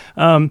 right?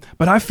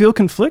 But I feel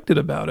conflicted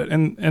about it.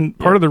 And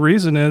part of the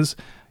reason is,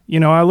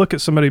 I look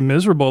at somebody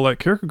miserable like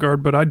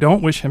Kierkegaard, but I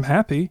don't wish him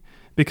happy,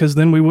 because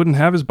then we wouldn't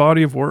have his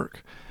body of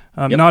work.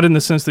 Not in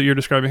the sense that you're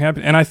describing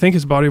happiness. And I think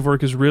his body of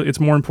work is it's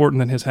more important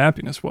than his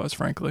happiness was,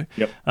 frankly.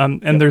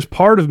 There's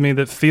part of me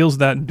that feels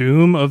that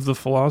doom of the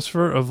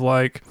philosopher of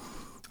like,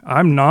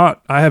 I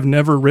have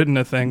never written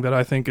a thing that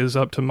I think is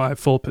up to my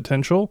full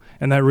potential,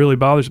 and that really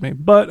bothers me.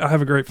 But I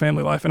have a great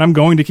family life, and I'm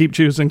going to keep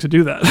choosing to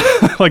do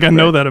that. Like, I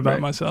know that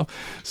about myself.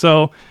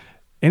 So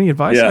any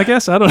advice, I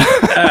guess? I don't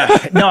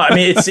know. No, I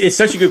mean, it's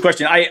such a good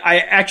question. I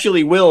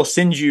actually will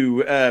send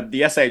you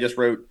the essay I just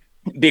wrote,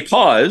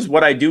 because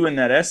what I do in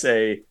that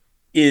essay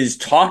is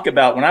talk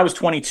about when I was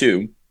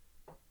 22,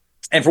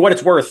 and for what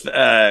it's worth,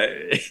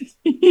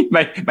 you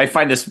might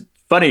find this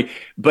funny,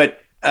 but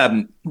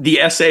the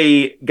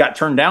essay got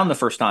turned down the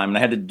first time, and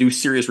I had to do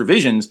serious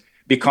revisions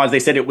because they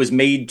said it was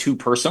made too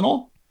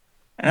personal.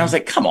 And I was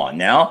like, come on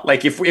now.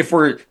 Like, if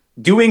we're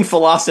doing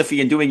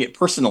philosophy and doing it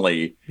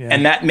personally,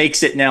 and that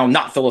makes it now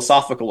not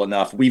philosophical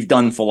enough, we've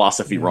done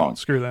philosophy wrong.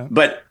 Screw that.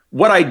 But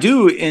what I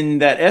do in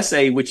that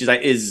essay, which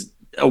is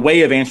a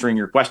way of answering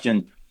your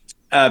question,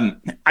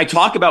 I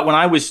talk about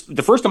when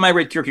the first time I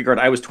read Kierkegaard,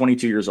 I was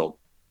 22 years old.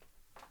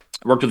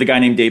 I worked with a guy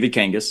named David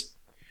Kangas,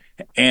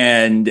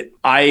 and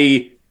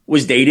I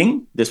was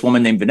dating this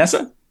woman named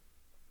Vanessa,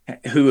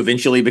 who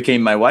eventually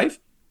became my wife.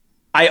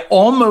 I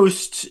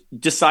almost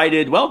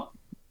decided, well,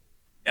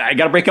 I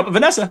got to break up with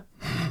Vanessa.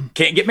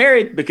 Can't get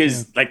married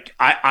because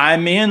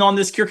I'm in on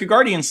this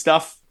Kierkegaardian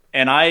stuff,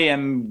 and I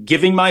am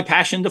giving my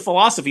passion to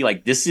philosophy.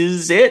 Like, this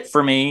is it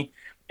for me.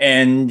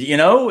 And,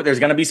 there's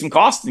going to be some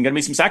cost and going to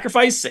be some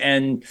sacrifice.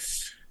 And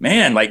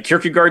man, like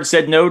Kierkegaard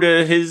said no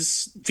to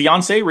his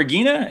fiancée,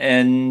 Regina.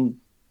 And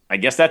I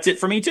guess that's it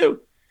for me too.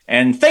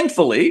 And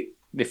thankfully,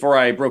 before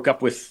I broke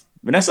up with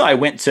Vanessa, I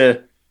went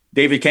to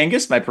David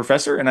Kangas, my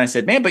professor, and I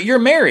said, man, but you're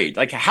married.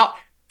 Like, how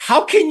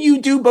can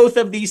you do both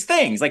of these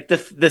things? Like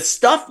the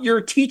stuff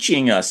you're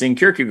teaching us in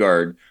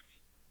Kierkegaard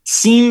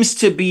seems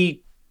to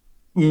be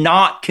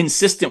not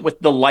consistent with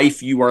the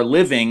life you are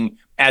living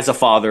as a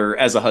father,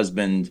 as a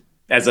husband,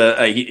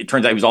 it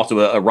turns out he was also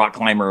a rock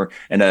climber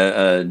and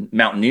a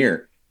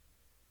mountaineer.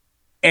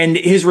 And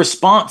his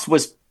response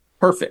was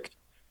perfect.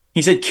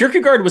 He said,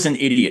 Kierkegaard was an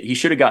idiot. He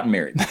should have gotten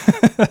married.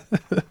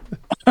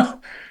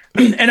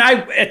 And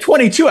at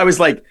 22, I was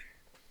like,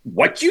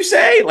 what'd you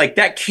say? Like,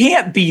 that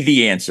can't be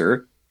the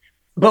answer.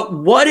 But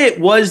what it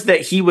was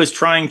that he was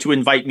trying to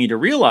invite me to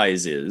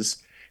realize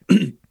is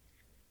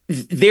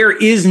there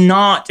is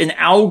not an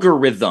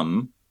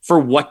algorithm for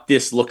what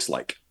this looks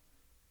like.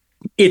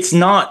 It's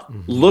not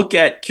look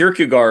at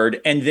Kierkegaard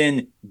and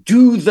then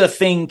do the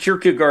thing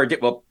Kierkegaard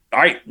did. Well, all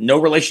right, no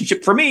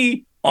relationship for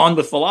me, on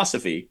with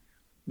philosophy.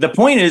 The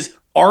point is,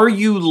 are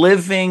you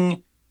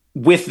living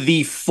with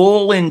the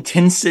full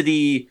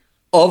intensity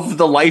of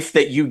the life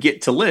that you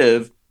get to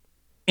live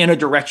in a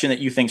direction that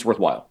you think is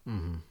worthwhile?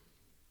 Mm-hmm.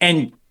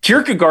 And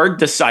Kierkegaard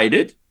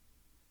decided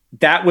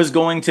that was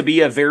going to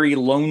be a very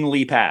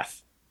lonely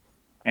path.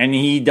 And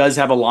he does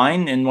have a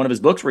line in one of his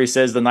books where he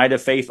says, the knight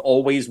of faith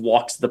always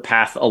walks the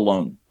path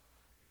alone.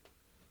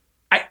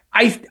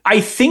 I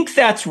think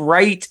that's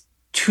right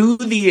to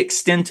the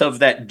extent of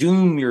that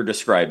doom you're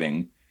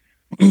describing.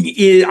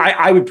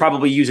 I would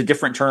probably use a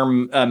different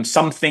term,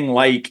 something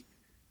like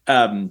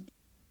the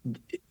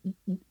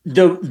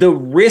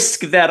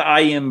risk that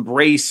I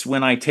embrace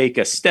when I take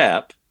a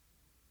step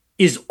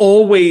is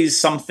always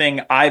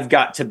something I've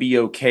got to be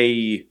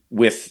okay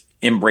with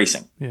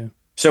embracing. Yeah.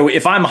 So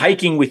if I'm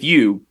hiking with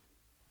you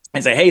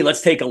and say, hey,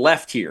 let's take a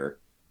left here,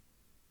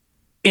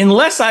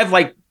 unless I've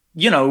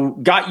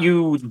got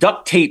you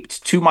duct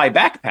taped to my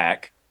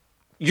backpack,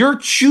 you're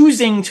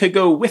choosing to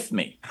go with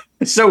me.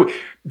 So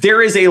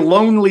there is a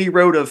lonely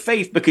road of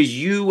faith because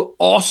you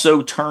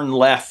also turn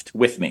left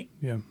with me.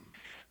 Yeah.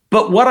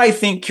 But what I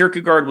think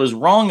Kierkegaard was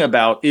wrong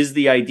about is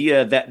the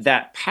idea that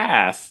that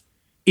path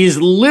is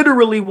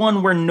literally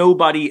one where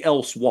nobody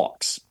else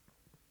walks.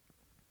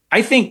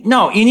 I think,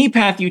 no, any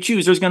path you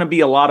choose, there's going to be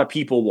a lot of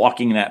people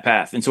walking that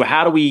path. And so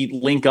how do we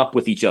link up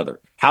with each other?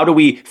 How do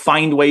we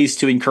find ways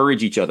to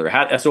encourage each other?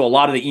 So a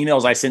lot of the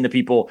emails I send to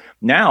people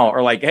now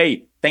are like,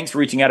 hey, thanks for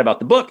reaching out about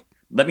the book.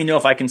 Let me know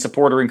if I can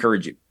support or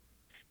encourage you.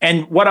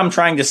 And what I'm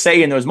trying to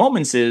say in those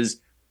moments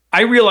is,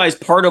 I realize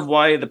part of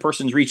why the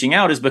person's reaching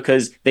out is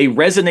because they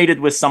resonated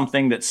with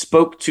something that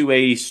spoke to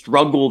a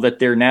struggle that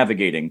they're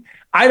navigating.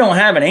 I don't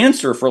have an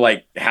answer for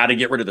how to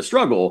get rid of the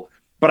struggle,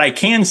 but I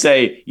can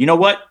say, you know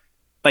what?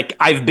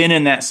 I've been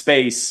in that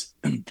space.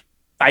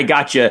 I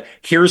got you.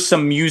 Here's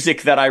some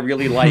music that I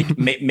really like.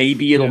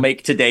 Maybe it'll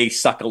make today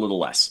suck a little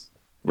less.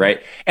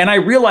 Right. And I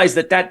realize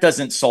that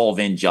doesn't solve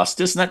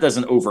injustice and that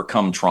doesn't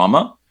overcome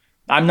trauma.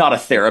 I'm not a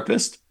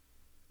therapist,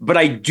 but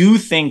I do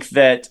think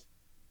that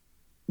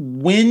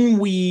when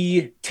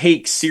we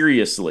take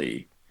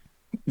seriously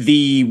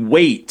the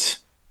weight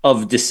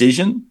of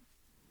decision,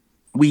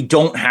 we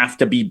don't have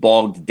to be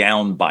bogged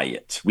down by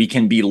it. We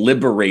can be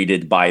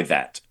liberated by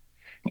that.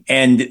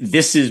 And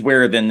this is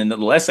where then in the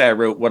essay I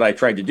wrote, what I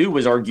tried to do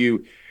was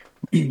argue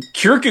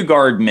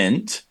Kierkegaard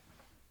meant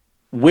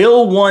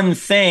will one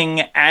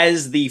thing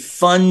as the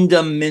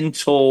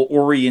fundamental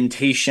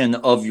orientation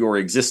of your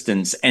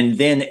existence, and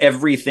then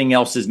everything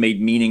else is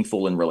made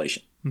meaningful in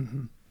relation.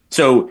 Mm-hmm.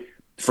 So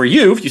for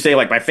you, if you say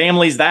my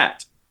family's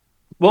that,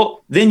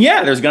 well, then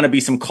yeah, there's going to be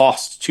some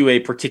cost to a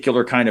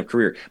particular kind of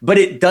career, but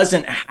it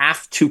doesn't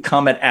have to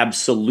come at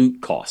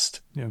absolute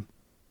cost. Yeah.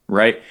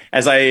 Right.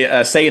 As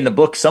I say in the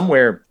book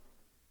somewhere,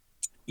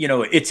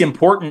 it's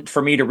important for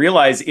me to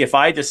realize if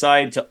I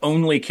decide to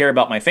only care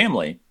about my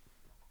family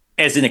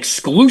as an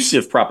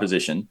exclusive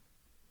proposition,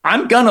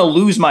 I'm going to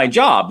lose my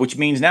job, which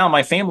means now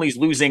my family's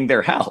losing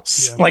their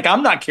house. Yeah.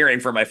 I'm not caring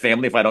for my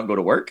family if I don't go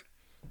to work.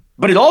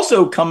 But it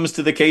also comes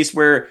to the case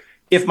where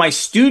if my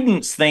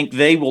students think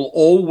they will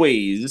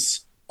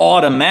always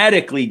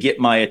automatically get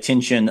my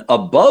attention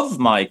above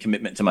my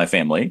commitment to my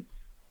family,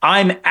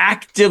 I'm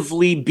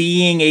actively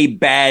being a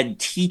bad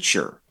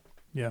teacher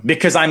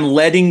because I'm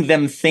letting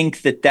them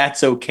think that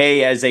that's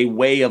okay as a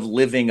way of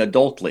living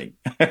adultly,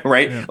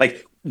 right?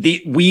 Yeah.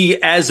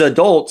 We as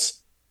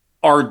adults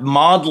are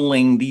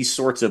modeling these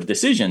sorts of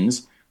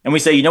decisions and we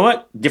say, you know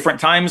what? Different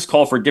times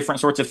call for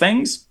different sorts of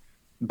things.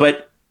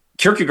 But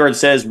Kierkegaard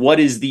says, what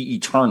is the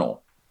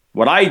eternal?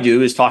 What I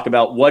do is talk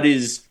about what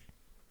is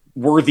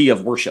worthy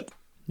of worship.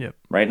 Yep.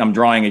 Right. And I'm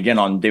drawing again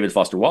on David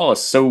Foster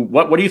Wallace. So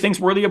what do you think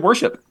is worthy of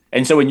worship?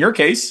 And so in your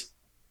case,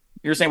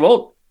 you're saying,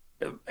 well,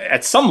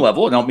 at some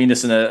level, I don't mean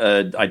this in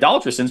a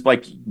idolatrous sense,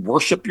 but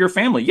worship your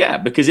family. Yeah,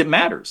 because it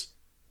matters.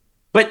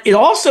 But it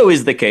also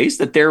is the case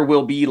that there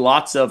will be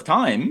lots of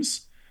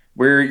times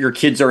where your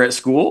kids are at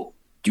school,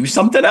 do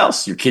something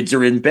else. Your kids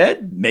are in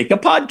bed, make a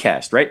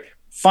podcast, right?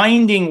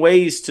 Finding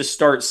ways to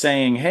start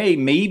saying, hey,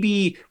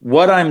 maybe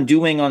what I'm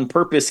doing on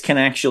purpose can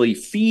actually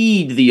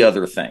feed the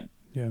other thing.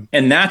 Yeah.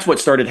 And that's what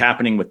started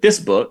happening with this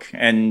book.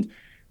 And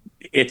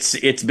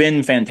it's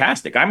been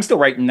fantastic. I'm still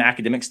writing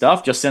academic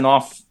stuff, just sent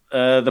off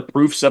the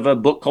proofs of a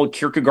book called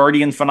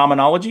Kierkegaardian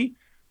Phenomenology.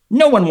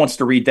 No one wants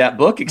to read that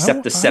book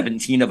except the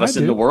 17 of us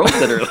in the world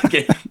that are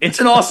it's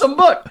an awesome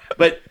book.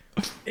 But,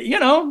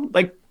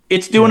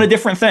 it's doing a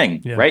different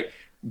thing, right?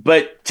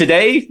 But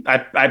today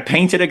I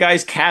painted a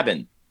guy's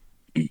cabin,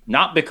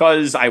 not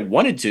because I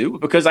wanted to,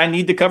 but because I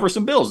need to cover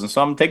some bills. And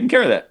so I'm taking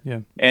care of that.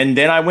 Yeah. And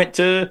then I went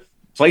to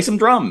play some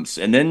drums,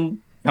 and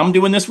then come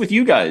doing this with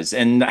you guys.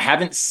 And I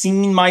haven't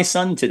seen my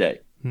son today.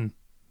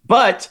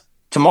 But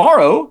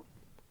tomorrow,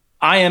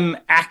 I am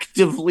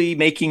actively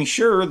making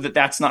sure that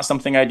that's not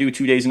something I do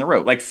 2 days in a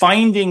row. Like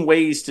finding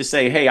ways to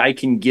say, hey, I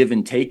can give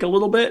and take a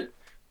little bit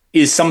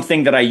is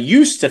something that I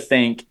used to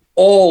think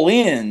all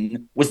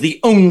in was the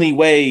only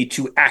way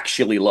to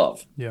actually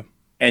love. Yeah.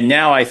 And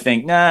now I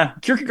think, nah,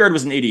 Kierkegaard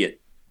was an idiot.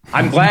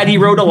 I'm glad he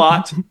wrote a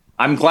lot.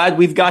 I'm glad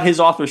we've got his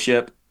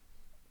authorship.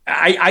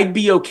 I'd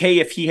be okay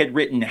if he had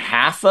written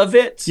half of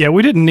it. Yeah,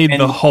 we didn't need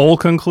the whole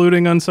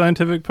concluding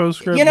unscientific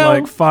postscript.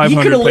 Like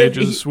 500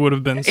 pages would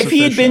have been sufficient. If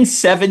he had been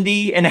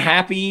 70 and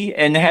happy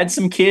and had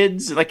some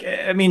kids, like,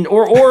 I mean,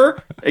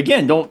 or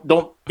again,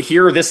 don't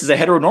hear this as a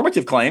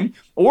heteronormative claim,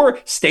 or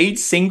stayed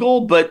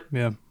single but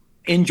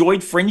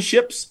enjoyed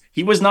friendships.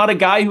 He was not a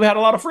guy who had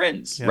a lot of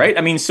friends, right?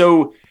 I mean,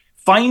 so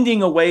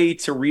finding a way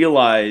to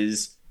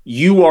realize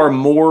you are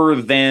more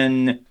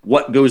than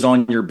what goes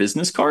on your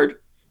business card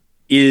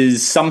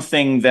is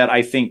something that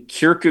I think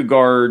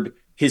Kierkegaard,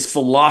 his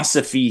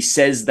philosophy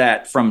says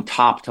that from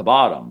top to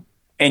bottom,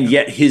 and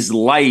yet his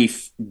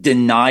life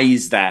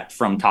denies that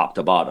from top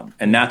to bottom.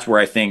 And that's where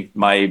I think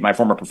my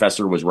former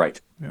professor was right.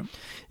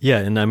 Yeah,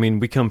 and I mean,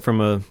 we come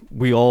from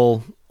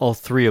all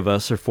three of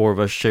us or four of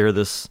us share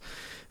this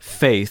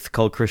faith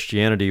called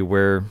Christianity,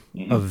 where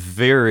a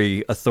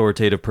very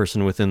authoritative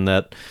person within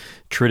that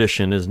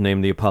tradition is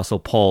named the Apostle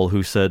Paul,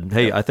 who said,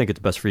 hey, I think it's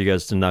best for you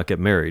guys to not get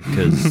married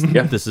because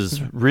this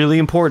is really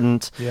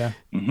important.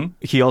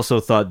 He also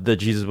thought that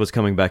Jesus was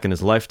coming back in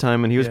his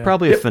lifetime, and he was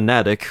probably a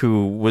fanatic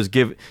who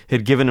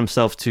had given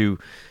himself to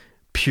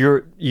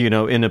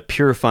in a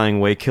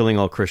purifying way, killing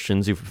all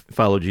Christians who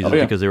followed Jesus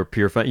because they were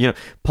purified.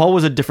 Paul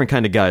was a different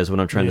kind of guy is what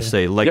I'm trying to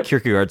say. Like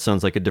Kierkegaard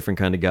sounds like a different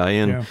kind of guy,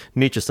 and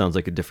Nietzsche sounds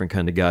like a different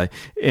kind of guy.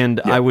 And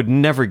I would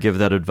never give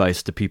that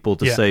advice to people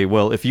to say,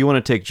 well, if you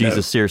want to take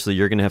Jesus seriously,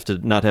 you're going to have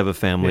to not have a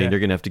family, and you're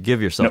going to have to give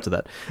yourself to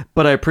that.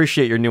 But I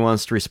appreciate your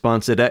nuanced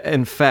response.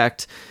 In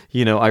fact,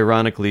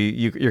 ironically,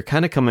 you're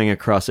kind of coming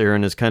across,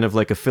 Aaron, as kind of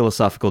like a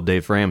philosophical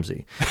Dave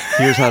Ramsey.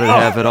 Here's how to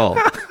have it all.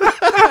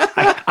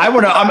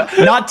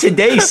 I'm not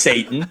today,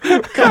 Satan.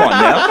 Come on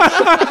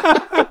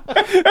now.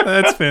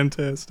 That's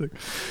fantastic.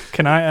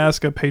 Can I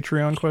ask a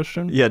Patreon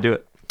question? Yeah, do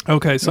it.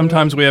 Okay,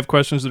 sometimes we have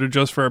questions that are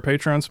just for our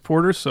Patreon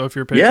supporters. So if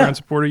you're a Patreon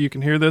supporter, you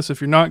can hear this.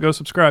 If you're not, go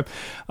subscribe.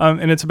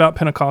 And it's about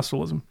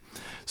Pentecostalism.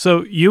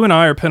 So you and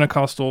I are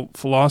Pentecostal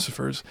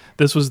philosophers.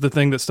 This was the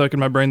thing that stuck in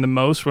my brain the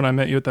most when I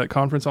met you at that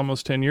conference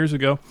almost 10 years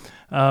ago,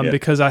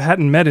 because I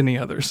hadn't met any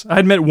others.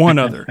 I'd met one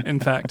other, in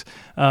fact.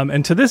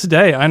 And to this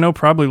day, I know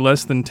probably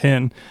less than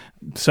 10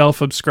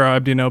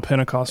 self-subscribed,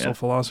 Pentecostal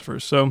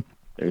philosophers. So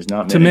there's not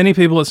many. To many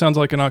people, it sounds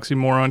like an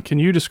oxymoron. Can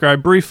you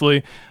describe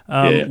briefly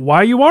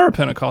why you are a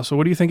Pentecostal?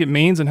 What do you think it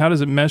means, and how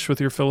does it mesh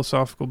with your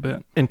philosophical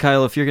bent? And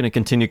Kyle, if you're going to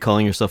continue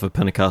calling yourself a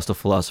Pentecostal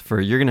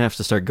philosopher, you're going to have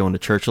to start going to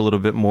church a little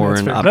bit more.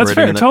 That's fair. That's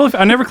fair. Totally.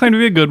 I never claimed to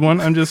be a good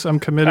one. I'm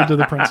committed to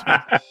the principle.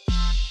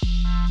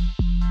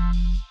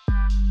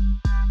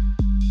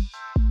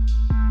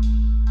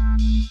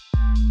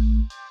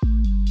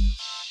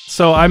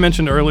 So I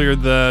mentioned earlier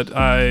that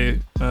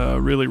I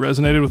really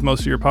resonated with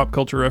most of your pop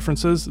culture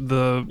references.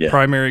 The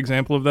primary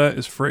example of that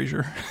is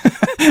Frasier.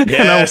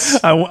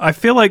 Yes. I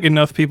feel like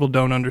enough people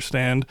don't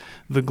understand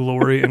the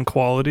glory and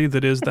quality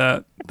that is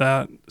that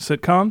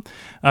sitcom.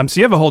 So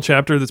you have a whole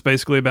chapter that's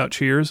basically about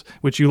Cheers,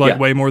 which you like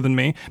way more than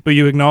me, but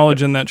you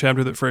acknowledge in that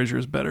chapter that Frasier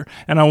is better.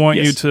 And I want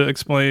you to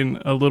explain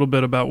a little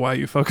bit about why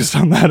you focused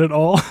on that at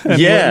all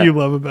and what you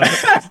love about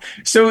it.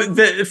 So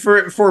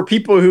for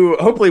people who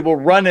hopefully will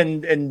run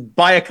and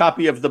buy a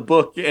copy of the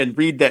book and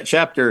read that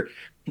chapter,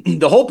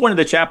 the whole point of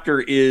the chapter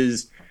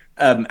is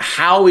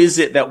how is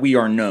it that we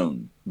are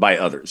known by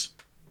others?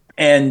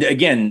 And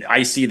again,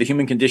 I see the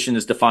human condition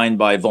is defined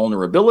by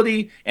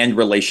vulnerability and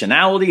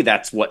relationality.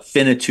 That's what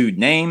finitude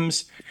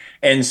names.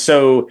 And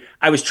so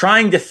I was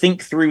trying to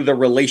think through the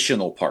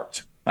relational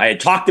part. I had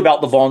talked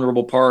about the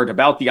vulnerable part,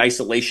 about the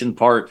isolation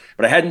part,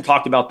 but I hadn't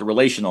talked about the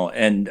relational.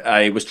 And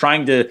I was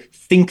trying to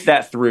think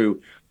that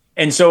through.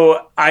 And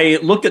so I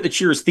looked at the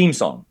Cheers theme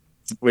song,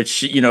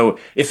 which,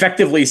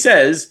 effectively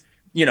says,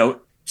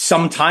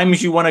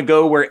 sometimes you want to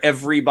go where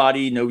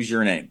everybody knows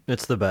your name.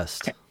 It's the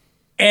best.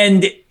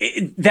 And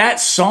that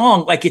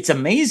song, it's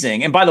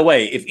amazing. And by the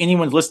way, if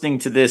anyone's listening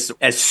to this,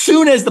 as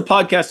soon as the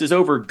podcast is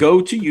over,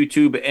 go to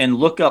YouTube and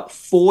look up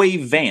Foy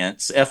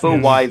Vance,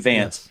 F-O-Y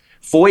Vance,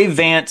 Foy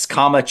Vance,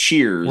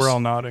 Cheers. We're all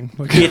nodding.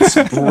 It's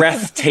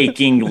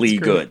breathtakingly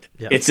good.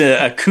 Yeah. It's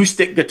an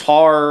acoustic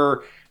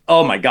guitar.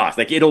 Oh my gosh.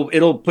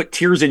 It'll put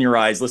tears in your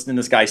eyes listening to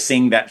this guy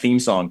sing that theme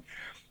song.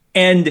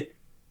 And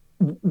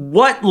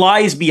what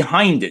lies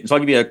behind it? So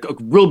I'll give you a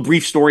real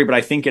brief story, but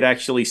I think it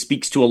actually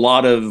speaks to a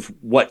lot of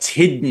what's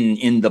hidden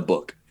in the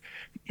book.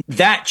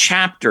 That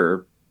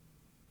chapter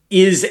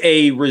is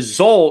a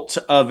result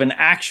of an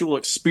actual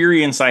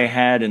experience I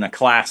had in a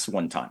class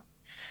one time.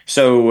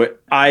 So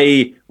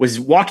I was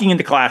walking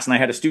into class and I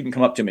had a student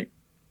come up to me,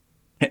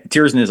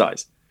 tears in his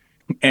eyes.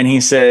 And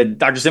he said,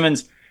 Dr.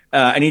 Simmons,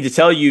 I need to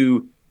tell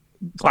you,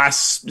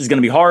 class is going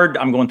to be hard.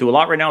 I'm going through a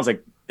lot right now. I was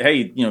like,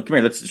 hey, come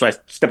here. So I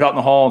stepped out in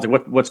the hall and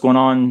said, what's going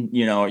on?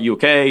 Are you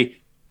okay?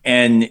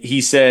 And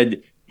he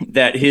said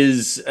that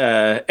his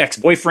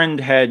ex-boyfriend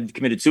had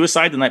committed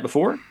suicide the night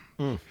before,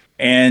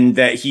 and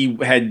that he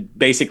had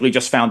basically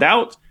just found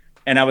out.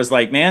 And I was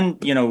like, man,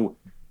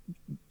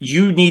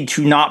 you need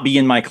to not be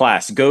in my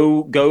class.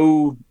 Go,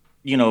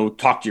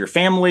 talk to your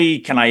family.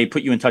 Can I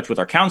put you in touch with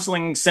our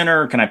counseling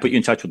center? Can I put you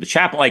in touch with the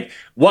chaplain? Like,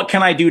 what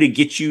can I do to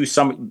get you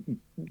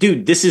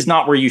dude, this is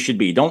not where you should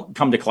be. Don't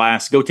come to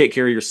class. Go take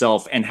care of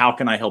yourself. And how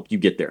can I help you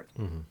get there?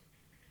 Mm-hmm.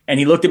 And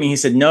he looked at me, he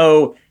said,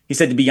 no. He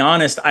said, to be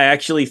honest, I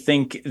actually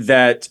think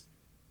that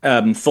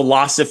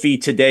philosophy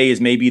today is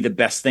maybe the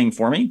best thing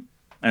for me.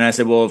 And I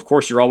said, well, of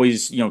course, you're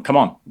always, come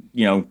on,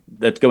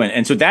 let's go in.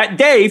 And so that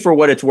day, for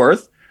what it's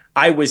worth,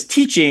 I was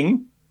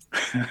teaching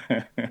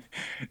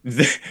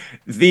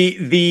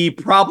the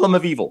problem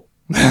of evil.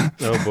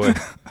 Oh boy.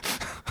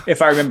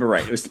 If I remember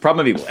right, it was the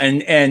problem of evil.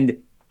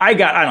 And I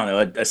got, I don't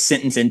know, a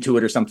sentence into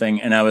it or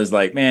something. And I was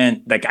like,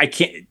 man, like I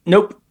can't,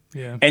 nope.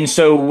 Yeah. And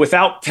so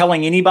without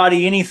telling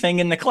anybody anything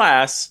in the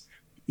class,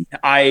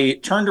 I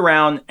turned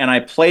around and I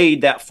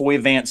played that Foy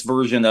Vance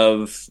version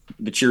of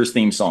the Cheers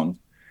theme song.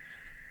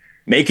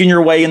 Making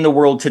your way in the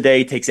world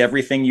today takes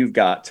everything you've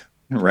got,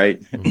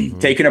 right? Mm-hmm.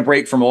 Taking a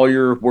break from all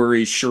your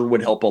worries sure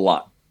would help a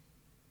lot.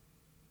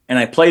 And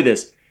I play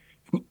this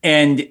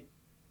and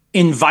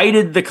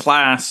invited the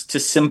class to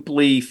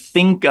simply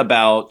think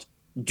about,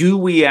 do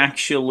we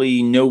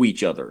actually know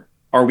each other?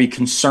 Are we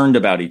concerned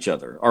about each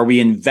other? Are we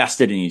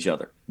invested in each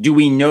other? Do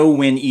we know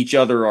when each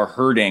other are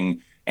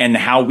hurting and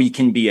how we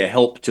can be a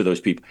help to those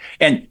people?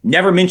 And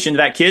never mentioned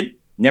that kid,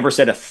 never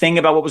said a thing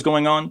about what was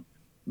going on,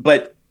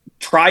 but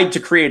tried to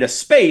create a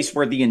space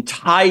where the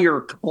entire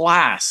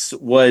class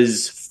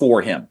was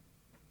for him.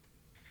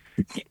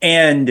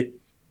 And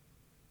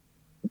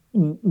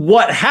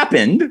what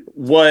happened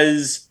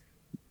was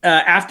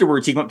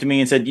afterwards, he came up to me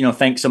and said,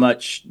 thanks so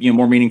much,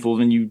 more meaningful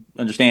than you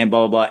understand,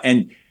 blah, blah, blah.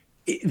 And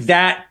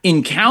that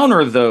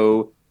encounter,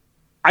 though,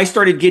 I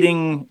started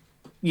getting,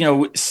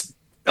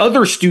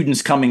 other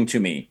students coming to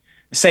me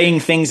saying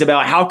things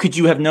about how could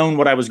you have known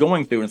what I was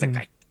going through? And it's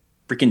like, I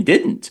freaking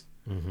didn't.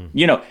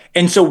 Mm-hmm.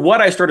 And so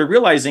what I started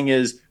realizing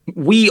is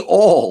we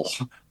all,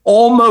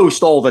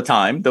 almost all the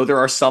time, though there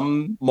are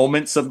some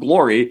moments of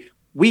glory,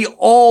 we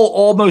all,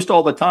 almost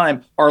all the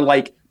time, are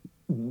like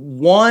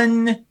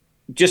one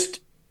just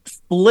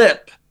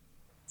flip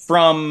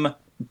from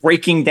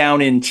breaking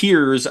down in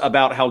tears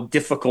about how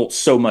difficult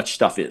so much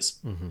stuff is.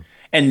 Mm-hmm.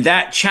 And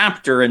that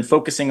chapter and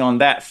focusing on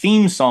that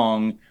theme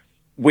song,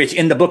 which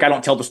in the book, I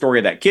don't tell the story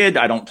of that kid.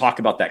 I don't talk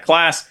about that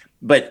class.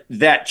 But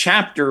that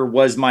chapter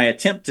was my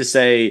attempt to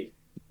say,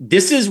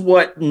 this is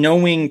what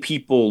knowing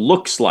people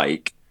looks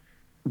like.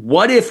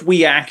 What if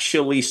we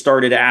actually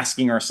started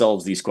asking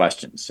ourselves these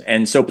questions?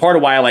 And so part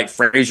of why I like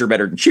Frasier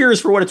better than Cheers,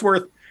 for what it's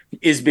worth,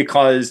 is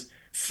because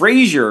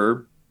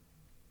Frasier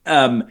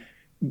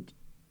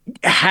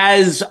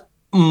has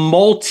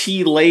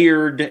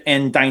multi-layered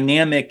and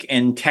dynamic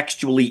and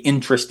textually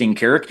interesting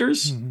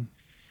characters. Mm-hmm.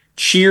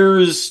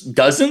 Cheers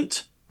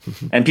doesn't.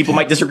 And people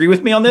might disagree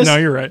with me on this. No,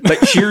 you're right. But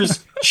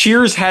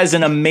Cheers has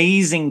an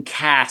amazing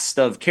cast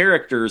of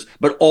characters,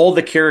 but all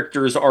the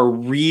characters are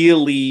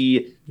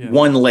really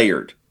one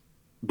layered.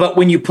 But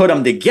when you put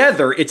them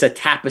together, it's a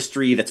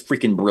tapestry that's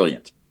freaking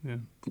brilliant. Yeah.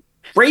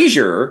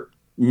 Frasier,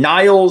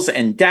 Niles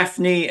and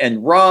Daphne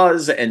and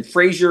Roz and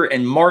Frasier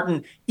and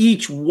Martin,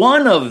 each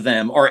one of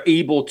them are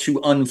able to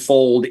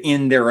unfold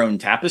in their own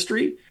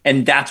tapestry.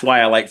 And that's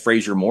why I like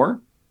Frasier more.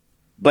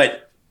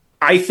 But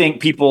I think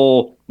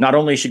people not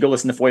only should go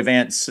listen to Foy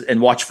Vance and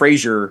watch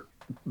Frasier,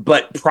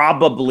 but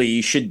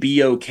probably should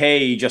be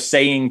okay just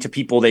saying to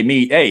people they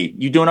meet, hey,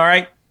 you doing all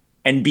right?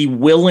 And be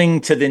willing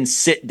to then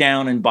sit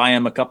down and buy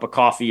them a cup of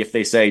coffee if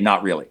they say,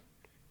 not really.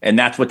 And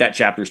that's what that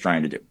chapter is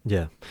trying to do.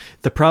 Yeah.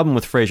 The problem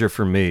with Frasier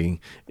for me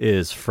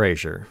is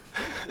Frasier.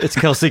 It's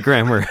Kelsey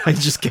Grammer. I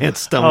just can't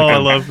stomach him. I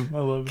love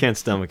him. Can't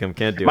stomach him.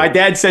 Can't do it. My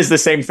dad says the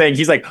same thing.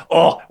 He's like,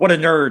 oh, what a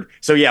nerd.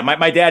 So yeah,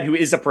 my dad, who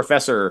is a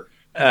professor,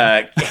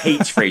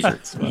 hates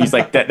Frasier. He's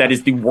like, that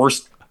is the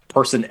worst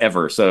person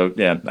ever. So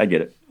yeah, I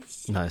get it.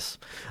 Nice.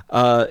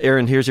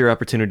 Aaron, here's your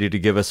opportunity to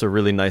give us a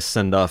really nice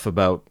send-off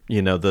about,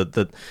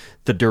 the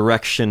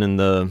direction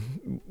and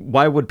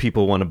why would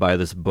people want to buy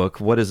this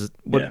book? What is it?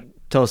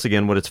 Tell us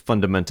again what it's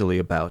fundamentally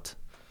about.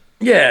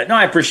 Yeah, no,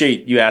 I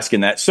appreciate you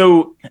asking that.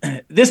 So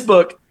this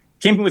book,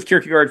 Camping with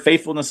Kierkegaard,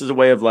 Faithfulness as a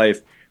Way of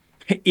Life,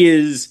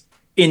 is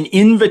an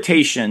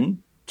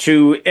invitation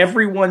to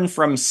everyone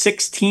from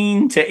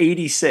 16 to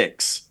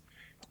 86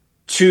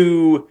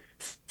 to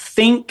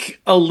think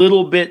a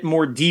little bit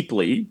more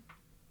deeply,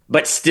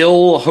 but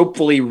still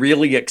hopefully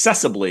really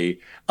accessibly,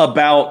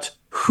 about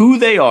who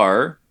they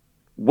are,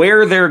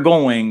 where they're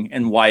going,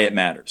 and why it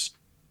matters.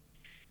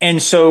 And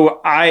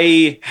so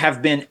I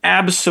have been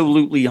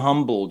absolutely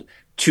humbled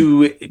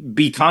to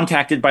be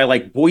contacted by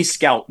like Boy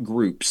Scout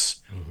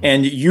groups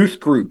and youth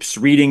groups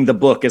reading the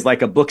book as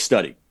like a book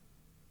study.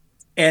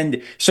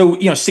 And so,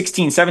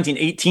 16, 17,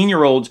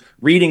 18-year-olds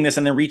reading this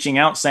and then reaching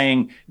out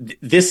saying,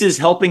 this is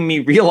helping me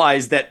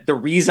realize that the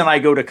reason I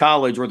go to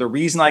college or the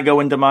reason I go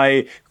into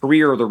my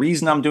career or the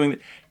reason I'm doing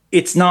it,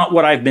 it's not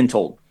what I've been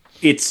told.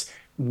 It's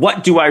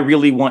what do I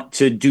really want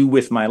to do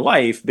with my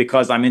life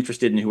because I'm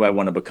interested in who I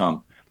want to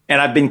become.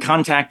 And I've been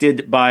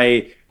contacted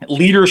by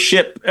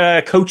leadership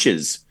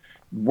coaches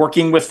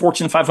working with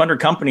Fortune 500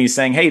 companies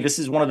saying, hey, this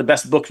is one of the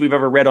best books we've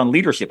ever read on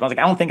leadership. And I was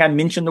like, I don't think I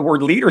mentioned the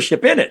word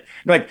leadership in it.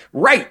 They're like,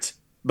 right.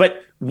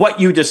 But what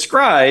you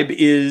describe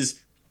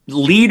is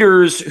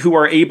leaders who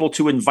are able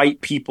to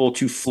invite people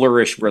to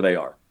flourish where they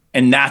are.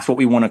 And that's what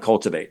we want to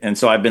cultivate. And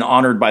so I've been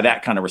honored by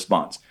that kind of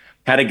response.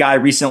 Had a guy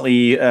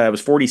recently,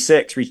 was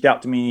 46, reached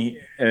out to me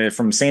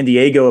from San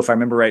Diego, if I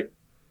remember right.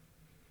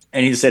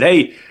 And he said,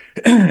 hey,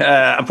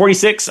 I'm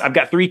 46. I've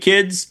got 3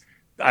 kids.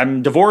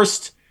 I'm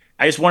divorced.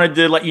 I just wanted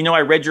to let you know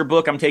I read your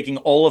book. I'm taking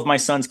all of my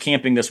sons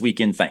camping this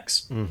weekend.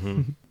 Thanks.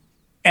 Mm-hmm.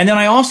 And then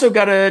I also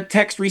got a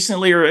text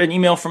recently or an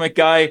email from a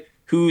guy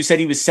who said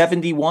he was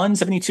 71,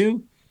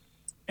 72.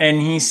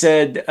 And he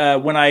said,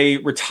 when I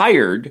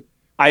retired,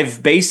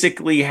 I've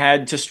basically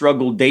had to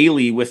struggle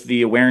daily with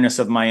the awareness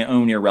of my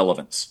own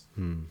irrelevance.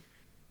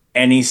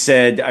 And he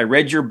said, I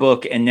read your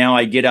book and now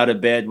I get out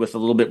of bed with a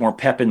little bit more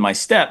pep in my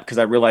step because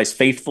I realize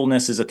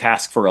faithfulness is a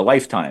task for a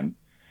lifetime.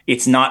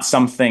 It's not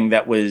something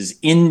that was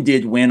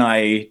ended when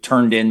I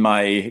turned in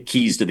my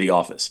keys to the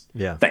office.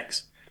 Yeah.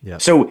 Thanks. Yeah.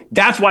 So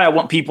that's why I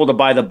want people to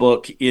buy the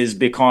book, is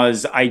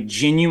because I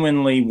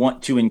genuinely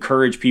want to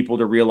encourage people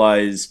to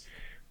realize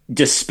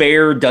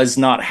despair does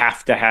not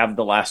have to have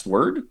the last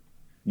word.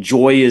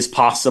 Joy is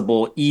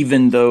possible,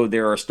 even though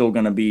there are still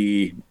going to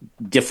be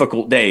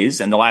difficult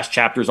days. And the last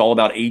chapter is all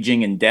about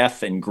aging and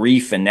death and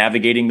grief and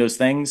navigating those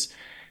things.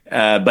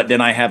 But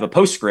then I have a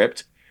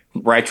postscript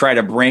where I try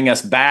to bring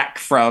us back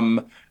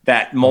from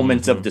that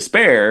moment of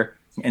despair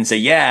and say,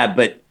 yeah,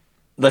 but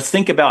let's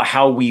think about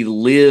how we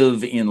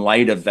live in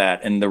light of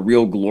that and the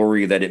real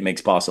glory that it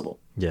makes possible.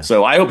 Yeah.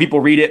 So I hope people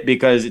read it,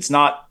 because it's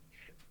not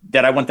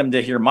that I want them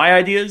to hear my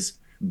ideas,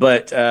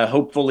 but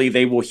hopefully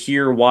they will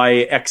hear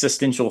why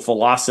existential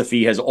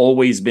philosophy has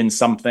always been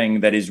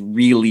something that is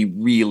really,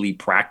 really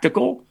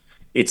practical.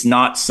 It's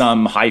not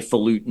some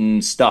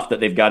highfalutin stuff that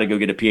they've got to go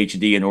get a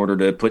PhD in order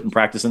to put in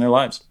practice in their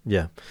lives.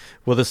 Yeah.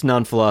 Well, this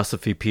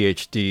non-philosophy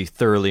PhD,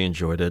 thoroughly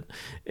enjoyed it.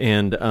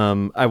 And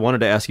I wanted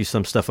to ask you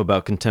some stuff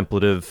about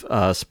contemplative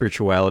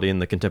spirituality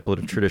and the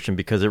contemplative tradition,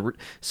 because it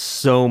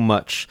so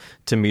much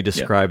to me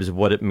describes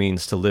what it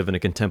means to live in a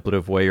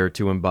contemplative way or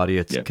to embody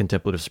its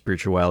contemplative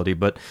spirituality.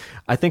 But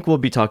I think we'll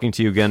be talking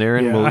to you again,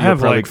 Aaron. Yeah, I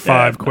have like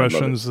 5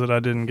 questions that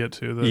I didn't get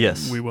to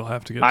that we will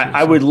have to get to.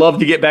 I would love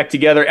to get back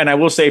together. And I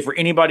will say, for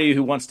anybody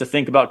who wants to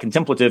think about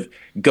contemplative,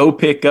 go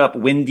pick up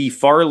Wendy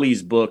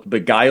Farley's book,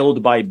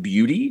 Beguiled by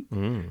Beauty.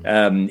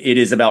 It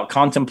is about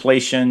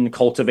contemplation,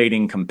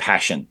 cultivating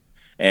compassion.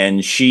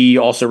 And she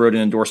also wrote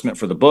an endorsement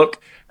for the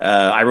book.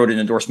 I wrote an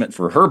endorsement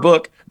for her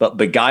book, but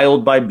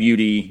Beguiled by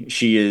Beauty,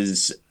 she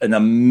is an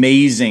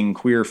amazing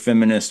queer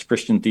feminist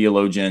Christian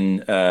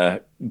theologian.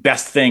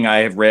 Best thing I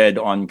have read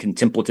on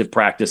contemplative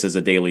practice as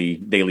a daily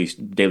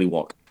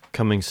walk.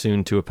 Coming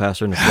soon to a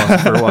pastor and a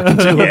philosopher walking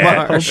to a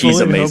bar.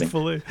 She's amazing.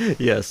 Hopefully.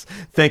 Yes.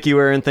 Thank you,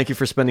 Aaron. Thank you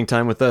for spending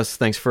time with us.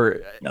 Thanks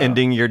for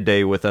ending your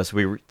day with us.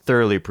 We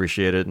thoroughly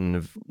appreciate it.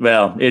 And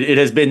well, it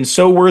has been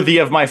so worthy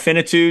of my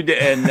finitude,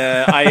 and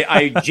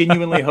I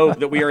genuinely hope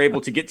that we are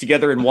able to get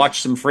together and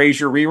watch some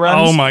Frasier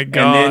reruns. Oh my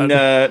God.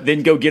 And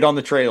then go get on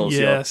the trails.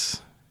 Yes. So.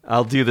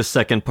 I'll do the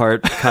second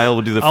part. Kyle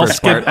will do the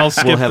first part. I'll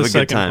skip we'll have the a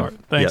good second time. Part.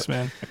 Thanks,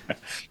 man.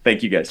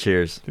 Thank you, guys.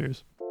 Cheers.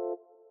 Cheers.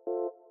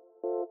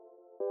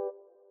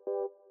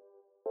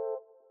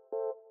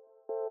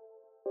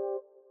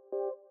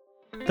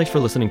 Thanks for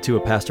listening to A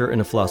Pastor and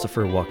a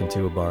Philosopher Walk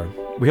Into a Bar.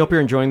 We hope you're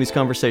enjoying these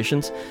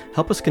conversations.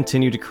 Help us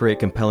continue to create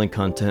compelling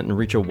content and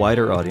reach a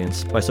wider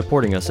audience by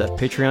supporting us at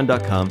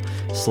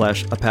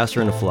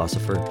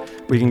patreon.com/apastorandafilosopher,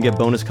 where you can get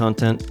bonus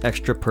content,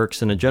 extra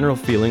perks, and a general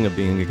feeling of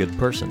being a good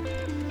person.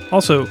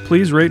 Also,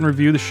 please rate and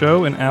review the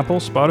show in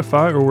Apple,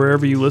 Spotify, or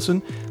wherever you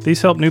listen.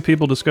 These help new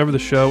people discover the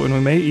show, and we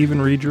may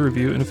even read your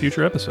review in a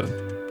future episode.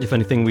 If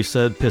anything we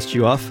said pissed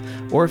you off,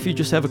 or if you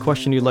just have a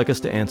question you'd like us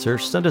to answer,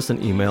 send us an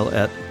email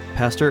at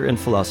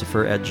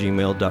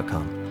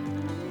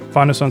pastorandphilosopher@gmail.com.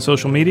 Find us on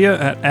social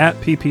media at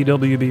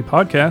PPWB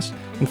Podcast,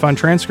 and find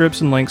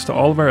transcripts and links to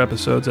all of our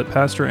episodes at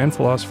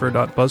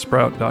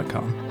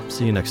pastorandphilosopher.buzzsprout.com.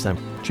 See you next time.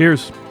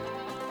 Cheers.